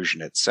the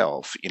intrusion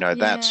itself,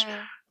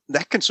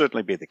 that can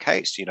certainly be the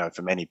case,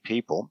 for many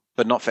people,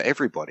 but not for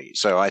everybody.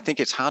 So I think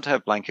it's hard to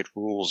have blanket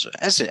rules,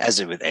 as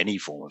with any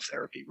form of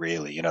therapy,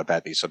 really,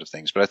 about these sort of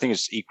things. But I think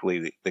it's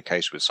equally the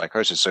case with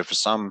psychosis. So for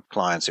some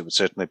clients, it would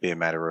certainly be a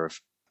matter of,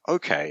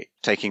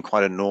 taking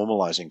quite a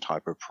normalizing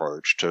type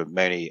approach to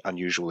many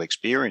unusual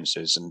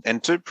experiences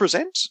and to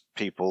present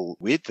people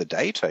with the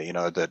data,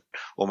 that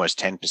almost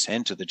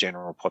 10% of the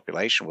general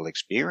population will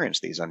experience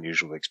these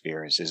unusual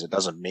experiences. It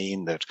doesn't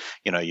mean that,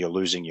 you're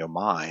losing your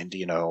mind,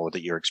 or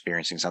that you're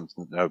experiencing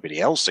something that nobody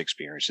else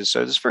experiences.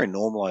 So this very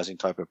normalizing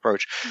type of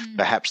approach.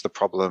 Perhaps the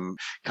problem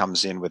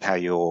comes in with how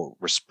you're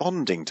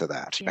responding to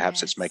that. Yes.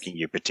 Perhaps it's making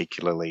you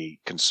particularly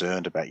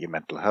concerned about your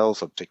mental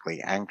health, or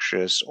particularly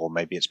anxious, or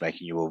maybe it's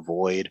making you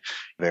avoid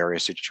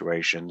various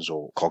situations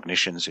or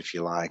cognitions, if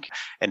you like,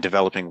 and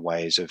developing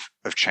ways of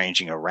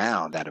changing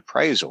around that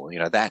appraisal.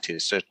 That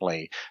is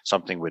certainly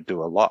something we'd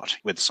do a lot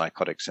with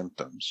psychotic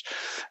symptoms.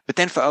 But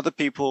then for other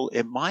people,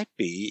 it might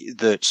be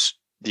that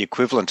the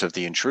equivalent of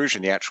the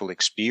intrusion, the actual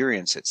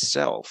experience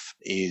itself,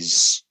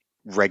 is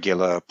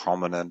regular,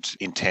 prominent,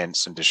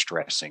 intense, and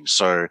distressing.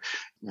 So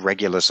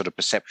regular sort of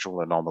perceptual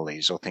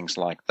anomalies or things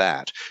like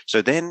that.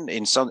 So then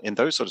in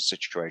those sort of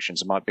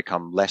situations, it might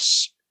become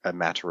less a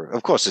matter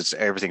of course,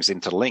 everything's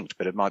interlinked,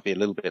 but it might be a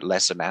little bit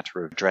less a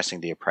matter of addressing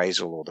the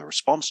appraisal or the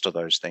response to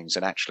those things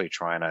and actually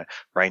trying to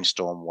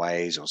brainstorm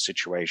ways or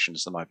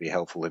situations that might be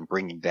helpful in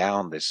bringing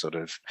down this sort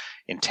of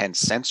intense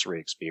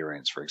sensory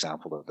experience, for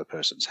example, that the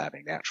person's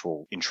having, the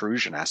actual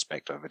intrusion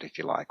aspect of it, if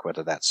you like,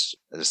 whether that's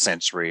a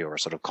sensory or a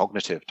sort of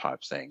cognitive type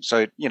thing.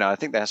 So, I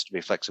think there has to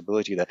be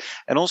flexibility there.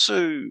 And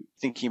also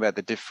thinking about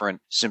the different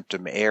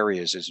symptom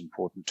areas is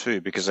important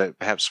too, because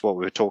perhaps what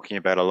we were talking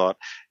about a lot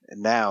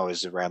now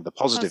is around the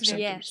positive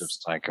symptoms of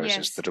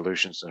psychosis, the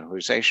delusions and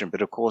hallucination.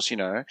 But of course,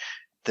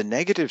 the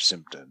negative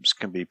symptoms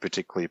can be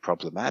particularly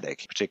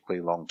problematic,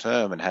 particularly long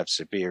term, and have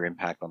severe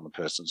impact on the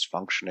person's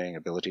functioning,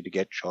 ability to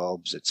get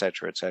jobs, et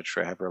cetera,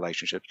 have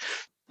relationships.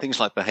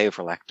 Things like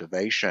behavioral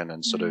activation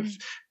and sort of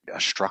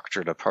a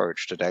structured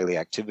approach to daily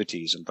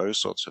activities and those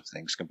sorts of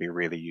things can be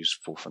really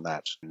useful from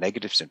that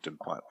negative symptom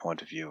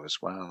point of view as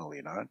well,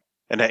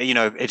 And,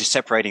 it is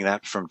separating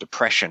that from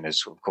depression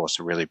is, of course,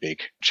 a really big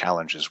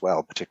challenge as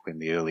well, particularly in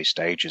the early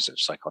stages of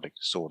psychotic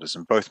disorders.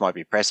 And both might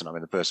be present. I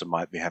mean, the person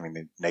might be having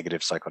the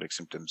negative psychotic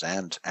symptoms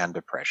and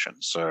depression.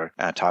 So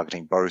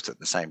targeting both at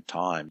the same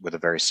time with a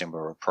very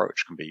similar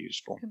approach can be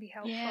useful. Can be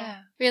helpful. Yeah.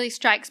 Really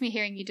strikes me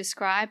hearing you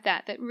describe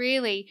that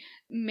really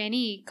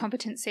many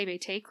competent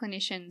CBT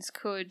clinicians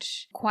could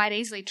quite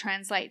easily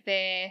translate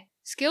their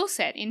skill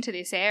set into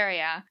this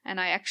area. And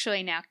I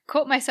actually now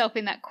caught myself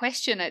in that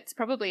question. It's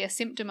probably a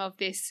symptom of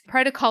this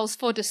protocols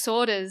for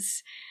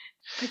disorders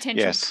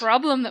potential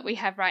problem that we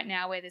have right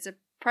now, where there's a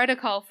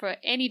protocol for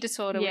any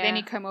disorder with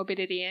any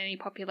comorbidity in any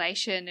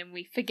population, and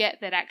we forget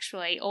that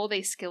actually all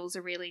these skills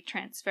are really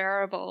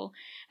transferable,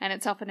 and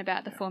it's often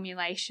about the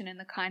formulation and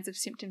the kinds of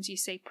symptoms you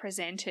see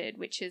presented,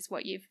 which is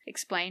what you've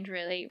explained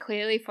really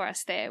clearly for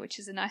us there, which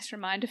is a nice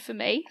reminder for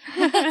me.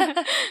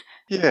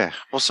 Yeah,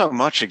 well, so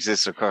much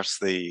exists across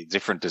the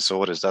different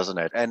disorders, doesn't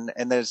it? And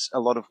there's a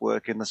lot of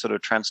work in the sort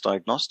of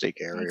transdiagnostic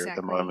area at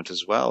the moment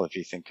as well. If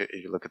you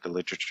look at the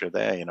literature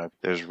there,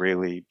 there's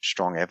really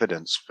strong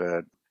evidence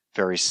for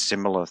very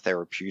similar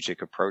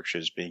therapeutic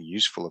approaches being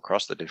useful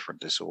across the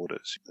different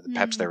disorders.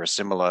 Perhaps there are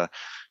similar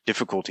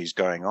difficulties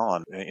going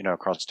on,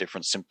 across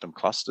different symptom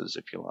clusters,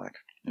 if you like.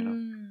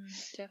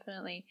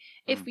 Definitely.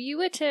 If you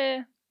were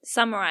to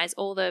summarize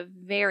all the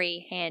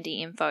very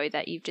handy info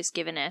that you've just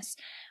given us,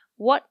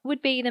 what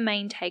would be the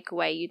main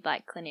takeaway you'd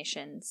like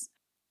clinicians,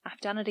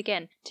 I've done it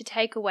again, to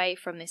take away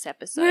from this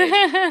episode?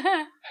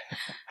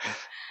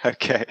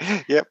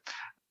 Okay. Yep.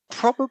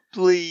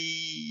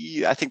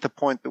 Probably, I think the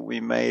point that we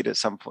made at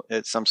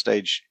some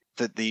stage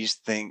that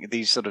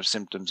these sort of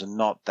symptoms are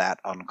not that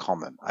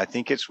uncommon. I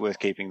think it's worth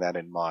keeping that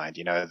in mind.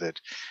 That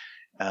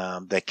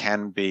there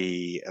can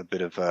be a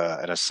bit of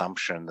an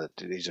assumption that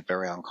these are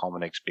very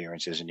uncommon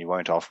experiences, and you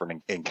won't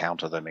often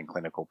encounter them in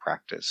clinical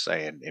practice,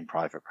 say in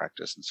private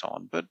practice and so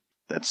on. But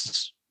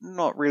that's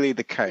not really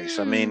the case.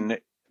 I mean,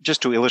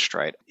 just to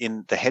illustrate,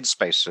 in the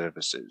Headspace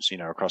services,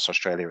 across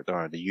Australia at the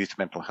moment, the youth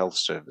mental health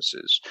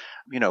services,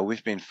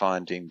 we've been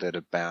finding that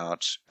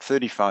about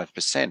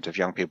 35% of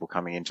young people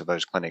coming into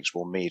those clinics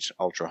will meet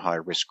ultra high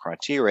risk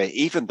criteria,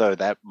 even though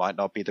that might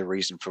not be the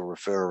reason for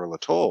referral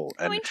at all.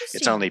 And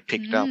it's only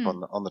picked up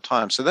on the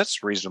time. So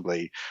that's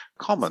reasonably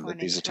common that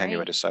these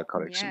attenuated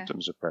psychotic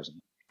symptoms are present.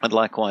 And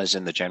likewise,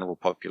 in the general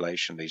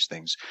population, these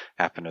things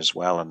happen as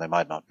well, and they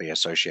might not be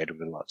associated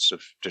with lots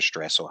of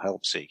distress or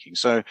help seeking.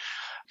 So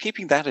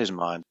keeping that in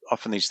mind,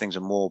 often these things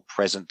are more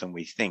present than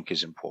we think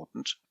is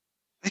important.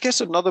 I guess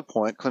another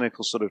point,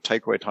 clinical sort of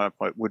takeaway type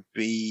point, would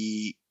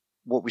be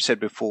what we said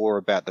before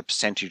about the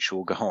percentage who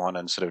will go on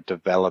and sort of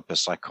develop a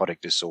psychotic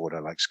disorder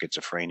like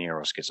schizophrenia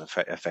or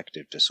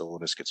schizoaffective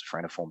disorder,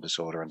 schizophreniform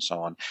disorder, and so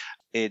on.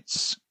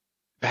 It's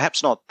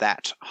perhaps not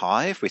that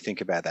high if we think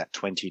about that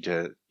 20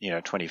 to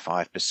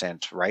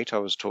 25% rate I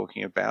was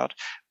talking about,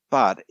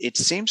 but it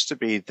seems to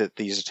be that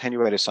these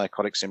attenuated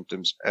psychotic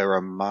symptoms are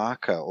a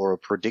marker or a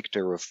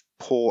predictor of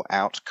poor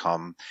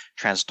outcome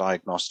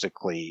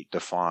transdiagnostically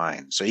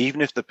defined. So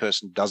even if the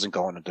person doesn't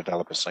go on and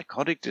develop a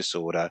psychotic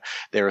disorder,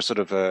 they're a sort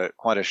of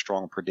quite a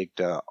strong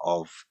predictor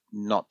of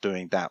not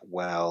doing that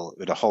well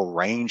with a whole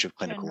range of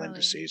clinical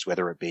indices,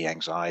 whether it be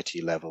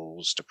anxiety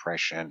levels,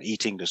 depression,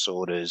 eating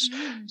disorders,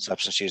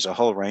 substance use, a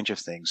whole range of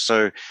things.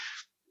 So,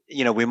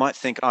 we might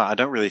think, I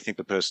don't really think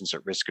the person's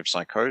at risk of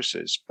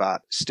psychosis,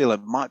 but still it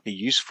might be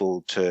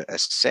useful to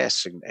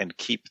assess and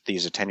keep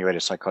these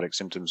attenuated psychotic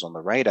symptoms on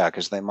the radar,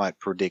 because they might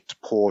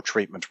predict poor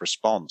treatment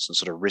response and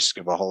sort of risk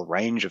of a whole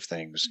range of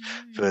things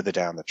further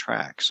down the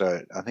track.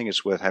 So I think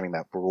it's worth having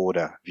that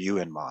broader view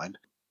in mind.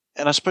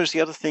 And I suppose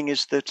the other thing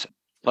is that,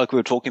 like we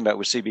were talking about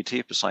with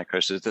CBT for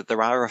psychosis, that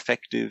there are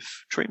effective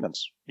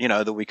treatments,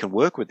 that we can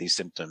work with these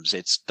symptoms.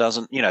 It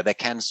doesn't, there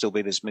can still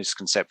be this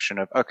misconception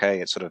of,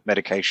 okay, it's sort of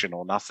medication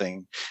or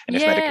nothing. And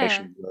if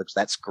medication works,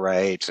 that's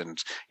great.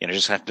 And,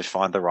 just have to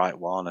find the right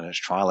one, and it's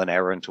trial and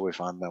error until we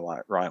find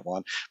the right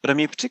one. But I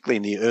mean, particularly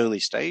in the early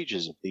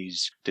stages of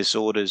these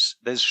disorders,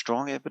 there's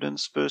strong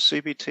evidence for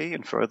CBT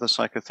and for other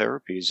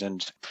psychotherapies.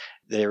 And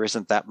there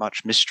isn't that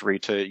much mystery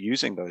to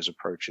using those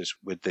approaches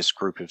with this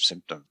group of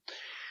symptoms.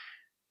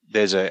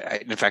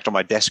 In fact, on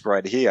my desk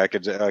right here, I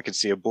could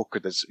see a book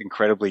that's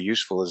incredibly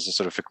useful as a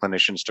sort of for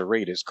clinicians to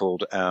read. It's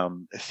called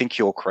Think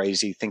You're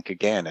Crazy, Think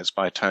Again. It's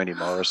by Toni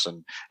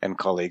Morrison and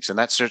colleagues. And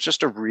that's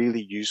just a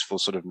really useful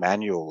sort of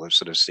manual of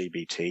sort of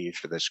CBT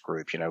for this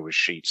group, with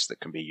sheets that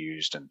can be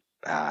used and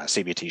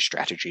CBT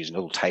strategies and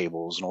little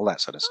tables and all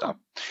that sort of stuff.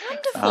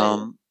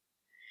 Wonderful.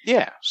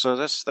 So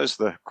those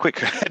are the quick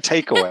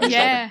takeaways.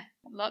 Yeah,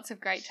 lots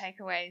of great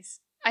takeaways.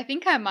 I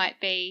think I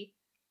might be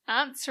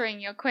answering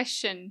your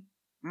question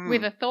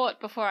with a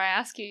thought before I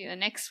ask you the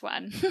next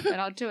one, but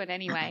I'll do it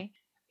anyway.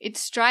 It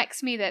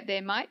strikes me that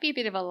there might be a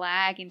bit of a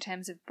lag in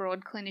terms of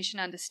broad clinician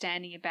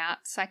understanding about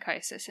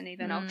psychosis and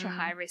even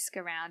ultra-high risk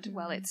around,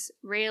 well, it's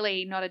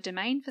really not a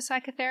domain for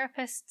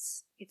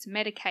psychotherapists, it's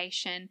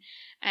medication,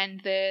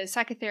 and the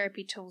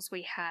psychotherapy tools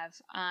we have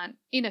aren't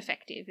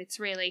ineffective. It's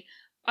really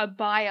a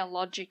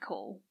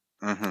biological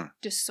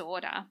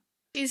disorder.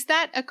 Is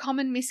that a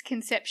common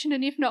misconception?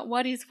 And if not,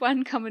 what is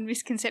one common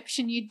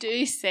misconception you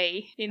do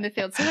see in the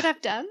field? See what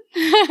I've done?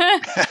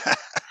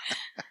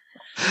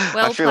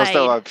 Well I feel as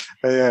though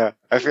played.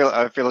 I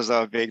feel as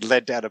though I'm being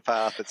led down a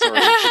path that's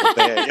already sort of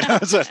there. You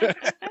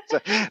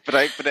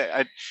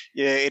know?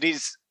 Yeah, it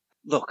is.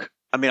 Look,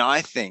 I mean,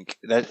 I think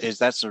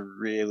that's a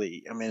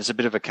really, I mean, it's a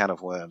bit of a can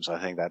of worms, I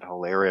think, that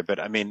whole area. But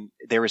I mean,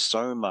 there is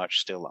so much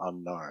still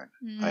unknown.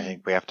 I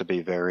think we have to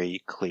be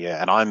very clear,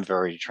 and I'm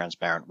very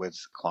transparent with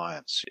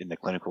clients in the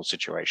clinical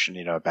situation,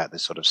 you know, about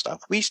this sort of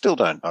stuff. We still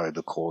don't know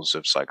the cause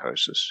of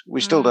psychosis.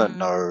 We still don't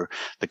know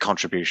the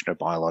contribution of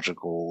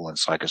biological and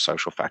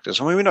psychosocial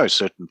factors. I mean, we know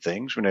certain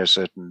things. We know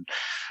certain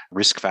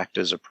risk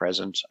factors are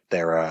present.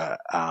 There are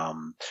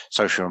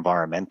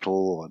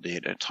socio-environmental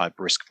type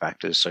risk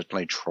factors,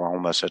 certainly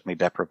trauma, certainly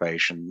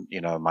deprivation, you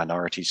know,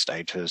 minority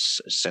status,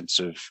 a sense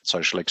of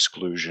social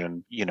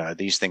exclusion, you know,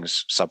 these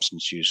things,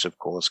 substance use, of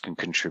course, can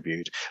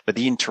contribute. But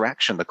the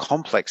interaction, the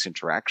complex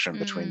interaction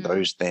between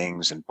those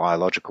things and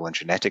biological and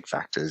genetic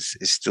factors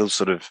is still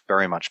sort of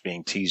very much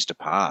being teased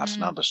apart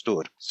and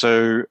understood.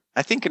 So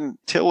I think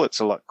until it's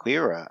a lot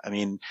clearer, I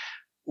mean,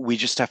 we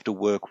just have to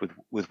work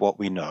with what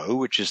we know,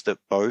 which is that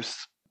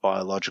both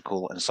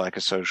biological and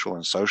psychosocial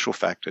and social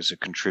factors are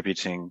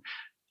contributing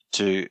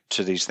to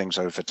these things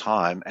over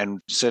time. And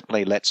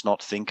certainly let's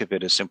not think of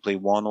it as simply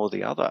one or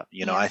the other.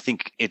 You know, I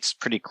think it's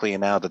pretty clear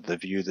now that the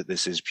view that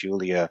this is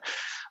purely a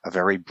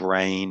very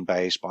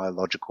brain-based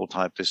biological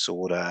type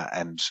disorder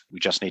and we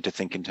just need to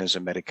think in terms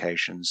of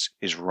medications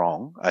is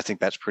wrong. I think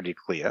that's pretty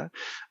clear.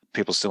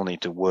 People still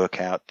need to work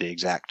out the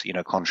exact, you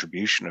know,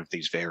 contribution of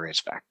these various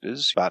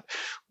factors, but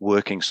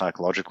working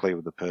psychologically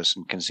with the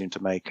person can seem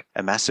to make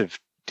a massive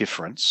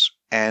difference.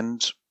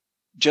 And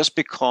just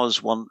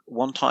because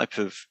one type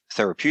of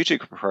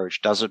therapeutic approach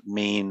doesn't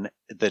mean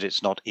that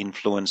it's not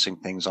influencing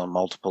things on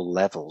multiple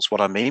levels. What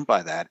I mean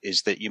by that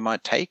is that you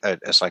might take a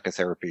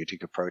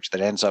psychotherapeutic approach that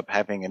ends up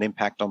having an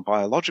impact on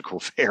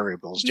biological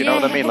variables. Do you know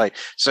what I mean? Like,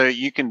 so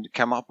you can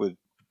come up with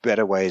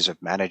better ways of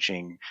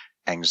managing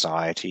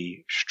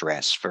anxiety,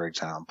 stress, for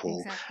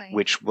example,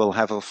 which will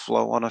have a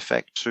flow-on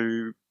effect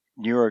to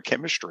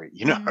neurochemistry,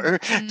 you know,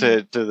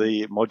 to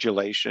the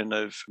modulation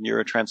of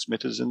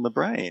neurotransmitters in the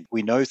brain.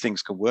 We know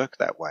things can work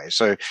that way.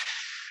 So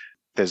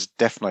there's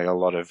definitely a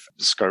lot of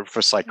scope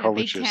for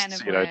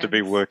psychologists, you know, to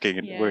be working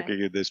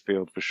in this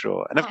field for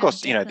sure. And of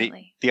course, definitely. You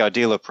know, the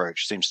ideal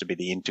approach seems to be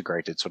the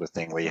integrated sort of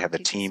thing where you have a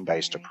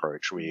team-based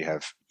approach, where you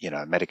have, you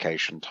know,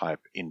 medication type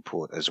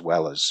input as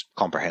well as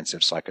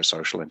comprehensive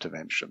psychosocial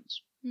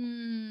interventions.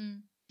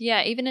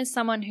 Yeah, even as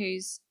someone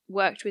who's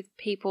worked with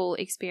people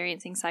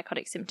experiencing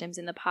psychotic symptoms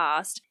in the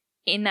past,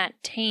 in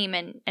that team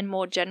and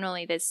more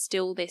generally, there's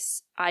still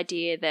this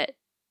idea that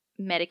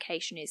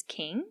medication is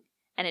king.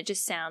 And it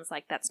just sounds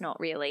like that's not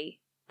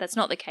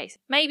the case.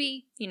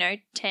 Maybe, you know,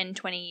 10,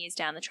 20 years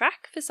down the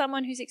track for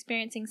someone who's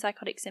experiencing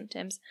psychotic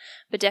symptoms,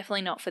 but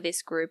definitely not for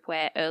this group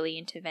where early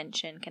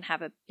intervention can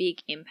have a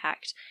big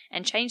impact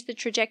and change the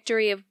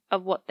trajectory of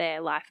what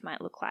their life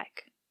might look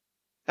like.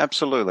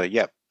 Absolutely,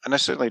 yep. And I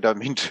certainly don't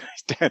mean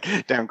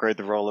to downgrade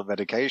the role of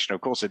medication.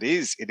 Of course, it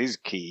is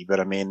key.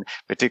 But I mean,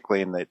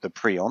 particularly in the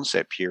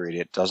pre-onset period,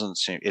 it doesn't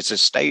seem, it's a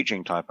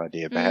staging type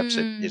idea. Perhaps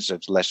it is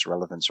of less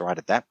relevance right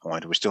at that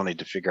point. We still need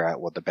to figure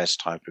out what the best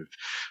type of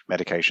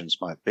medications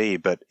might be.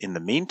 But in the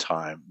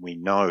meantime, we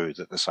know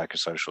that the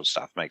psychosocial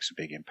stuff makes a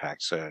big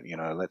impact. So, you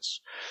know, let's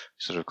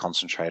sort of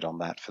concentrate on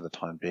that for the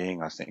time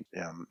being, I think.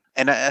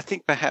 And I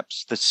think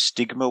perhaps the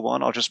stigma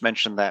one, I'll just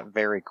mention that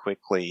very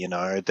quickly, you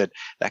know,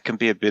 that can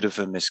be a bit of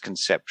a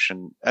misconception.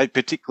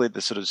 Particularly the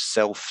sort of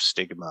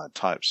self-stigma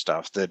type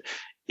stuff, that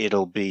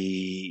it'll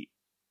be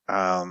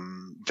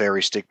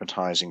very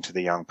stigmatizing to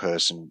the young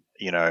person,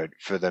 you know,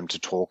 for them to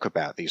talk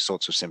about these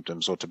sorts of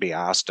symptoms or to be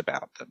asked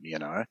about them, you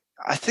know.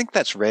 I think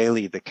that's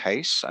rarely the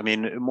case. I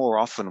mean, more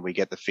often we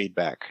get the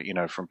feedback, you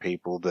know, from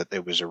people that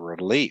there was a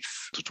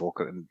relief to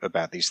talk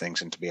about these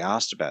things and to be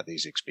asked about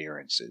these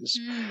experiences,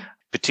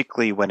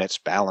 particularly when it's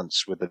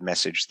balanced with the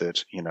message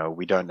that, you know,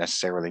 we don't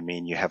necessarily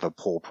mean you have a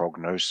poor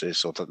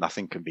prognosis or that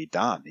nothing can be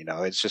done. You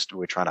know, it's just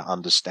we're trying to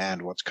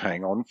understand what's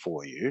going on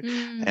for you.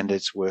 And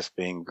it's worth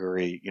being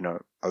very, you know,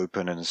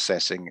 open and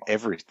assessing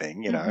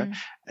everything, you know,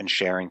 and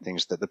sharing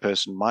things that the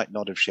person might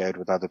not have shared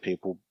with other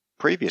people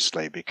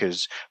previously,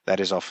 because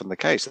that is often the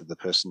case, that the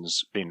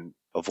person's been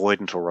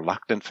avoidant or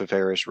reluctant for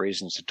various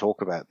reasons to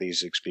talk about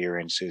these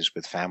experiences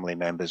with family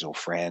members or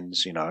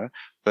friends, you know,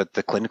 but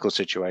the clinical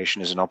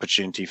situation is an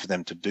opportunity for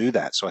them to do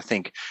that. So I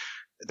think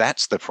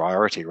that's the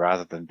priority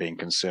rather than being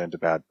concerned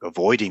about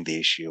avoiding the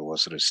issue or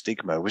sort of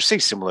stigma. We see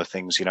similar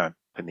things, you know,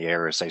 in the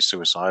area of, say,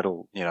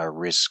 suicidal, you know,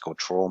 risk or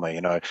trauma, you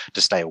know,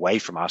 to stay away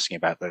from asking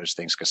about those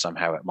things because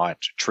somehow it might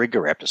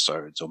trigger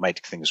episodes or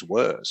make things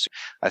worse.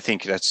 I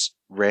think that's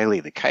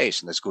rarely the case,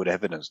 and there's good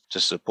evidence to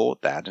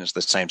support that. And it's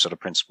the same sort of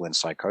principle in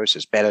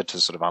psychosis. Better to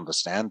sort of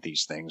understand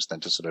these things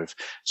than to sort of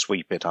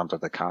sweep it under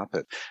the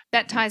carpet.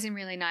 That ties in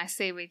really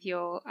nicely with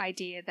your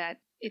idea that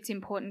it's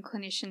important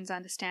clinicians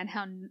understand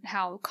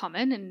how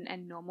common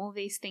and normal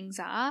these things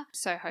are.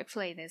 So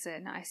hopefully there's a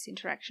nice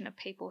interaction of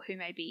people who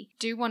maybe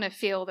do want to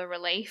feel the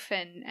relief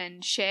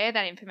and share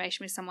that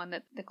information with someone,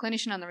 that the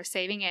clinician on the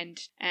receiving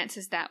end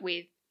answers that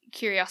with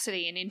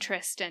curiosity and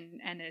interest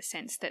and a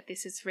sense that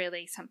this is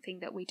really something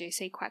that we do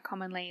see quite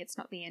commonly. It's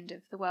not the end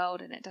of the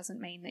world, and it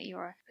doesn't mean that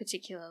you're a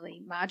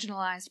particularly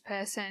marginalised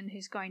person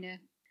who's going to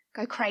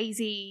go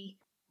crazy.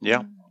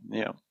 Yeah.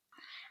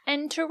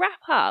 And to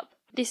wrap up,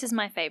 this is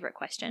my favourite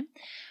question.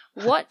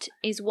 What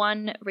is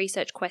one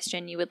research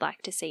question you would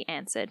like to see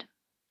answered?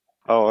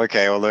 Oh,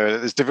 okay. Although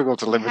it's difficult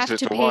to limit it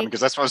to one because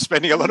that's what I'm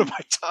spending a lot of my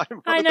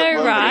time on. I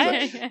know,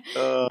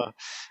 right?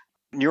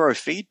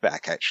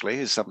 Neurofeedback actually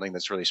is something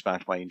that's really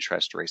sparked my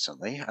interest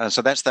recently.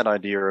 So that's that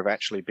idea of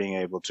actually being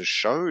able to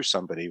show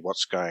somebody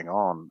what's going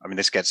on. I mean,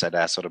 this gets at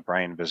our sort of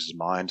brain versus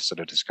mind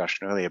sort of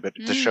discussion earlier, but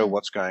to show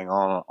what's going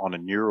on a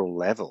neural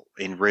level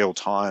in real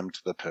time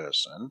to the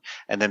person,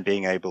 and then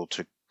being able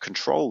to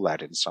control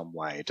that in some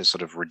way to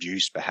sort of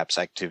reduce perhaps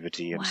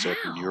activity in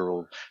certain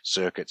neural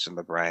circuits in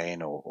the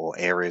brain or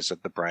areas of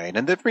the brain.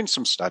 And there have been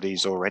some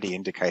studies already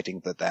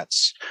indicating that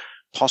that's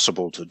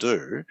possible to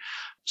do.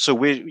 So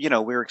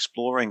we're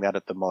exploring that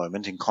at the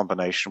moment in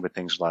combination with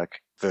things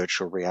like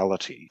virtual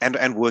reality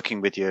and working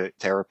with your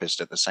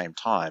therapist at the same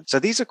time. So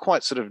these are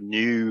quite sort of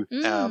new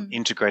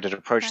integrated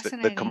approach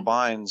that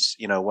combines,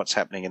 what's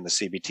happening in the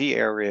CBT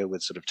area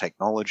with sort of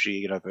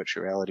technology,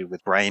 virtual reality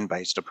with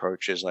brain-based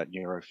approaches like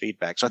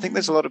neurofeedback. So I think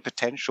there's a lot of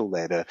potential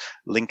there to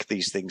link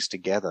these things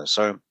together.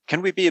 So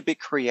can we be a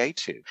bit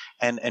creative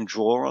and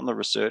draw on the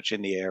research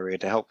in the area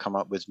to help come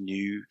up with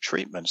new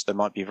treatments that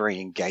might be very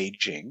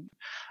engaging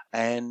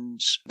and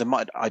that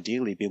might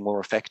ideally be more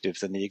effective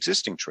than the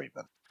existing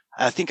treatment?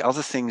 I think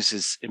other things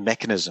is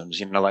mechanisms,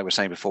 like we were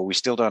saying before, we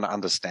still don't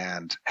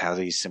understand how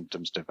these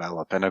symptoms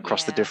develop and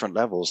across the different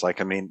levels.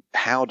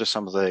 How do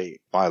some of the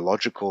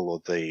biological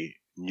or the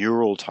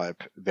neural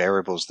type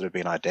variables that have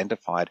been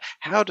identified,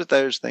 how do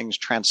those things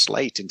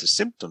translate into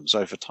symptoms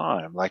over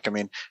time?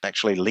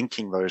 Actually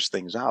linking those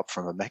things up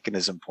from a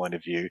mechanism point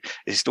of view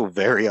is still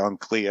very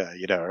unclear,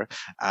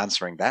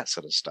 answering that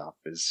sort of stuff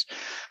is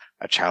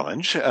a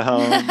challenge.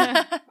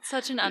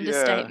 Such an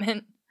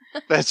understatement.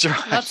 That's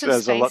right. Lots of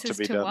There's a lot spaces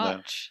to be to done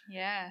watch. there.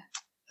 Yeah.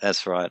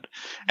 That's right.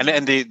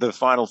 And the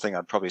final thing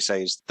I'd probably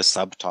say is the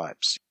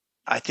subtypes.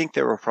 I think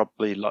there are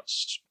probably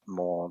lots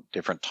more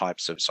different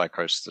types of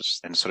psychosis,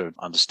 and sort of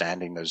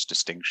understanding those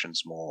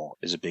distinctions more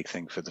is a big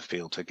thing for the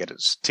field to get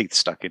its teeth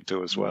stuck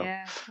into as well.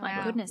 Yeah.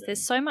 My goodness,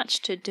 there's so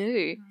much to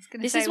do.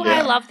 This say, is why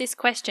I love this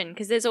question,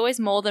 because there's always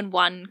more than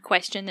one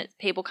question that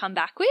people come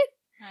back with.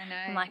 I know.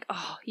 I'm like,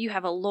 you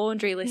have a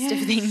laundry list of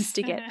things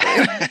to get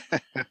through.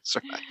 That's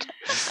right.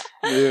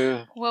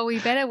 Yeah. Well, we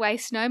better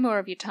waste no more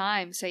of your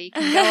time so you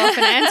can go off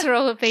and answer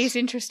all of these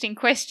interesting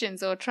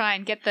questions or try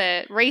and get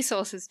the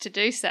resources to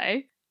do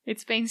so.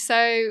 It's been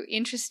so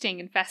interesting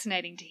and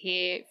fascinating to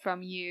hear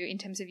from you in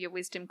terms of your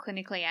wisdom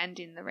clinically and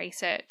in the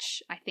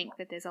research. I think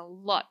that there's a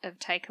lot of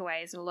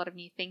takeaways and a lot of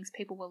new things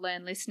people will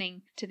learn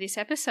listening to this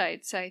episode.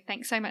 So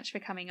thanks so much for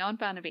coming on,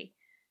 Barnaby.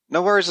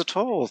 No worries at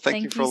all.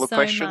 Thank you for all the so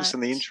questions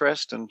and the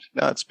interest. And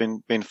it's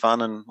been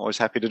fun, and always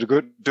happy to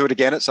do it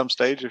again at some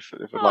stage if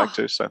I'd like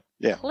to. So,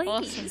 yeah.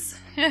 Please.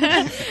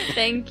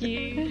 Thank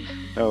you.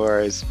 No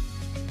worries.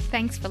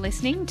 Thanks for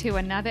listening to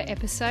another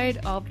episode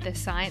of The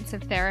Science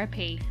of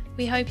Therapy.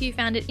 We hope you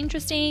found it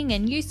interesting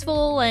and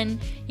useful and,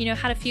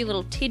 had a few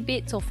little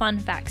tidbits or fun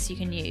facts you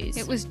can use.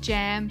 It was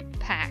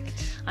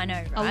jam-packed. I know,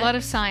 right? A lot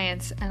of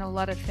science and a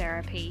lot of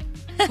therapy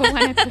for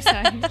one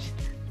episode.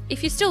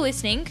 If you're still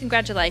listening,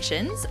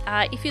 congratulations.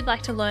 If you'd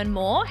like to learn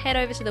more, head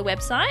over to the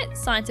website,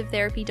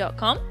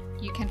 scienceoftherapy.com.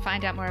 You can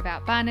find out more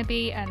about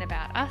Barnaby and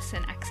about us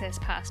and access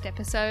past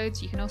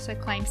episodes. You can also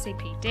claim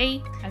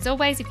CPD. As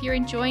always, if you're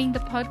enjoying the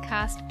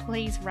podcast,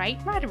 please write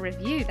a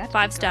review. That's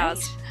 5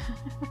 stars.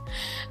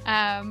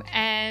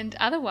 And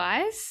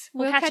otherwise,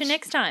 we'll catch you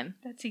next time.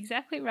 That's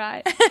exactly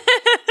right.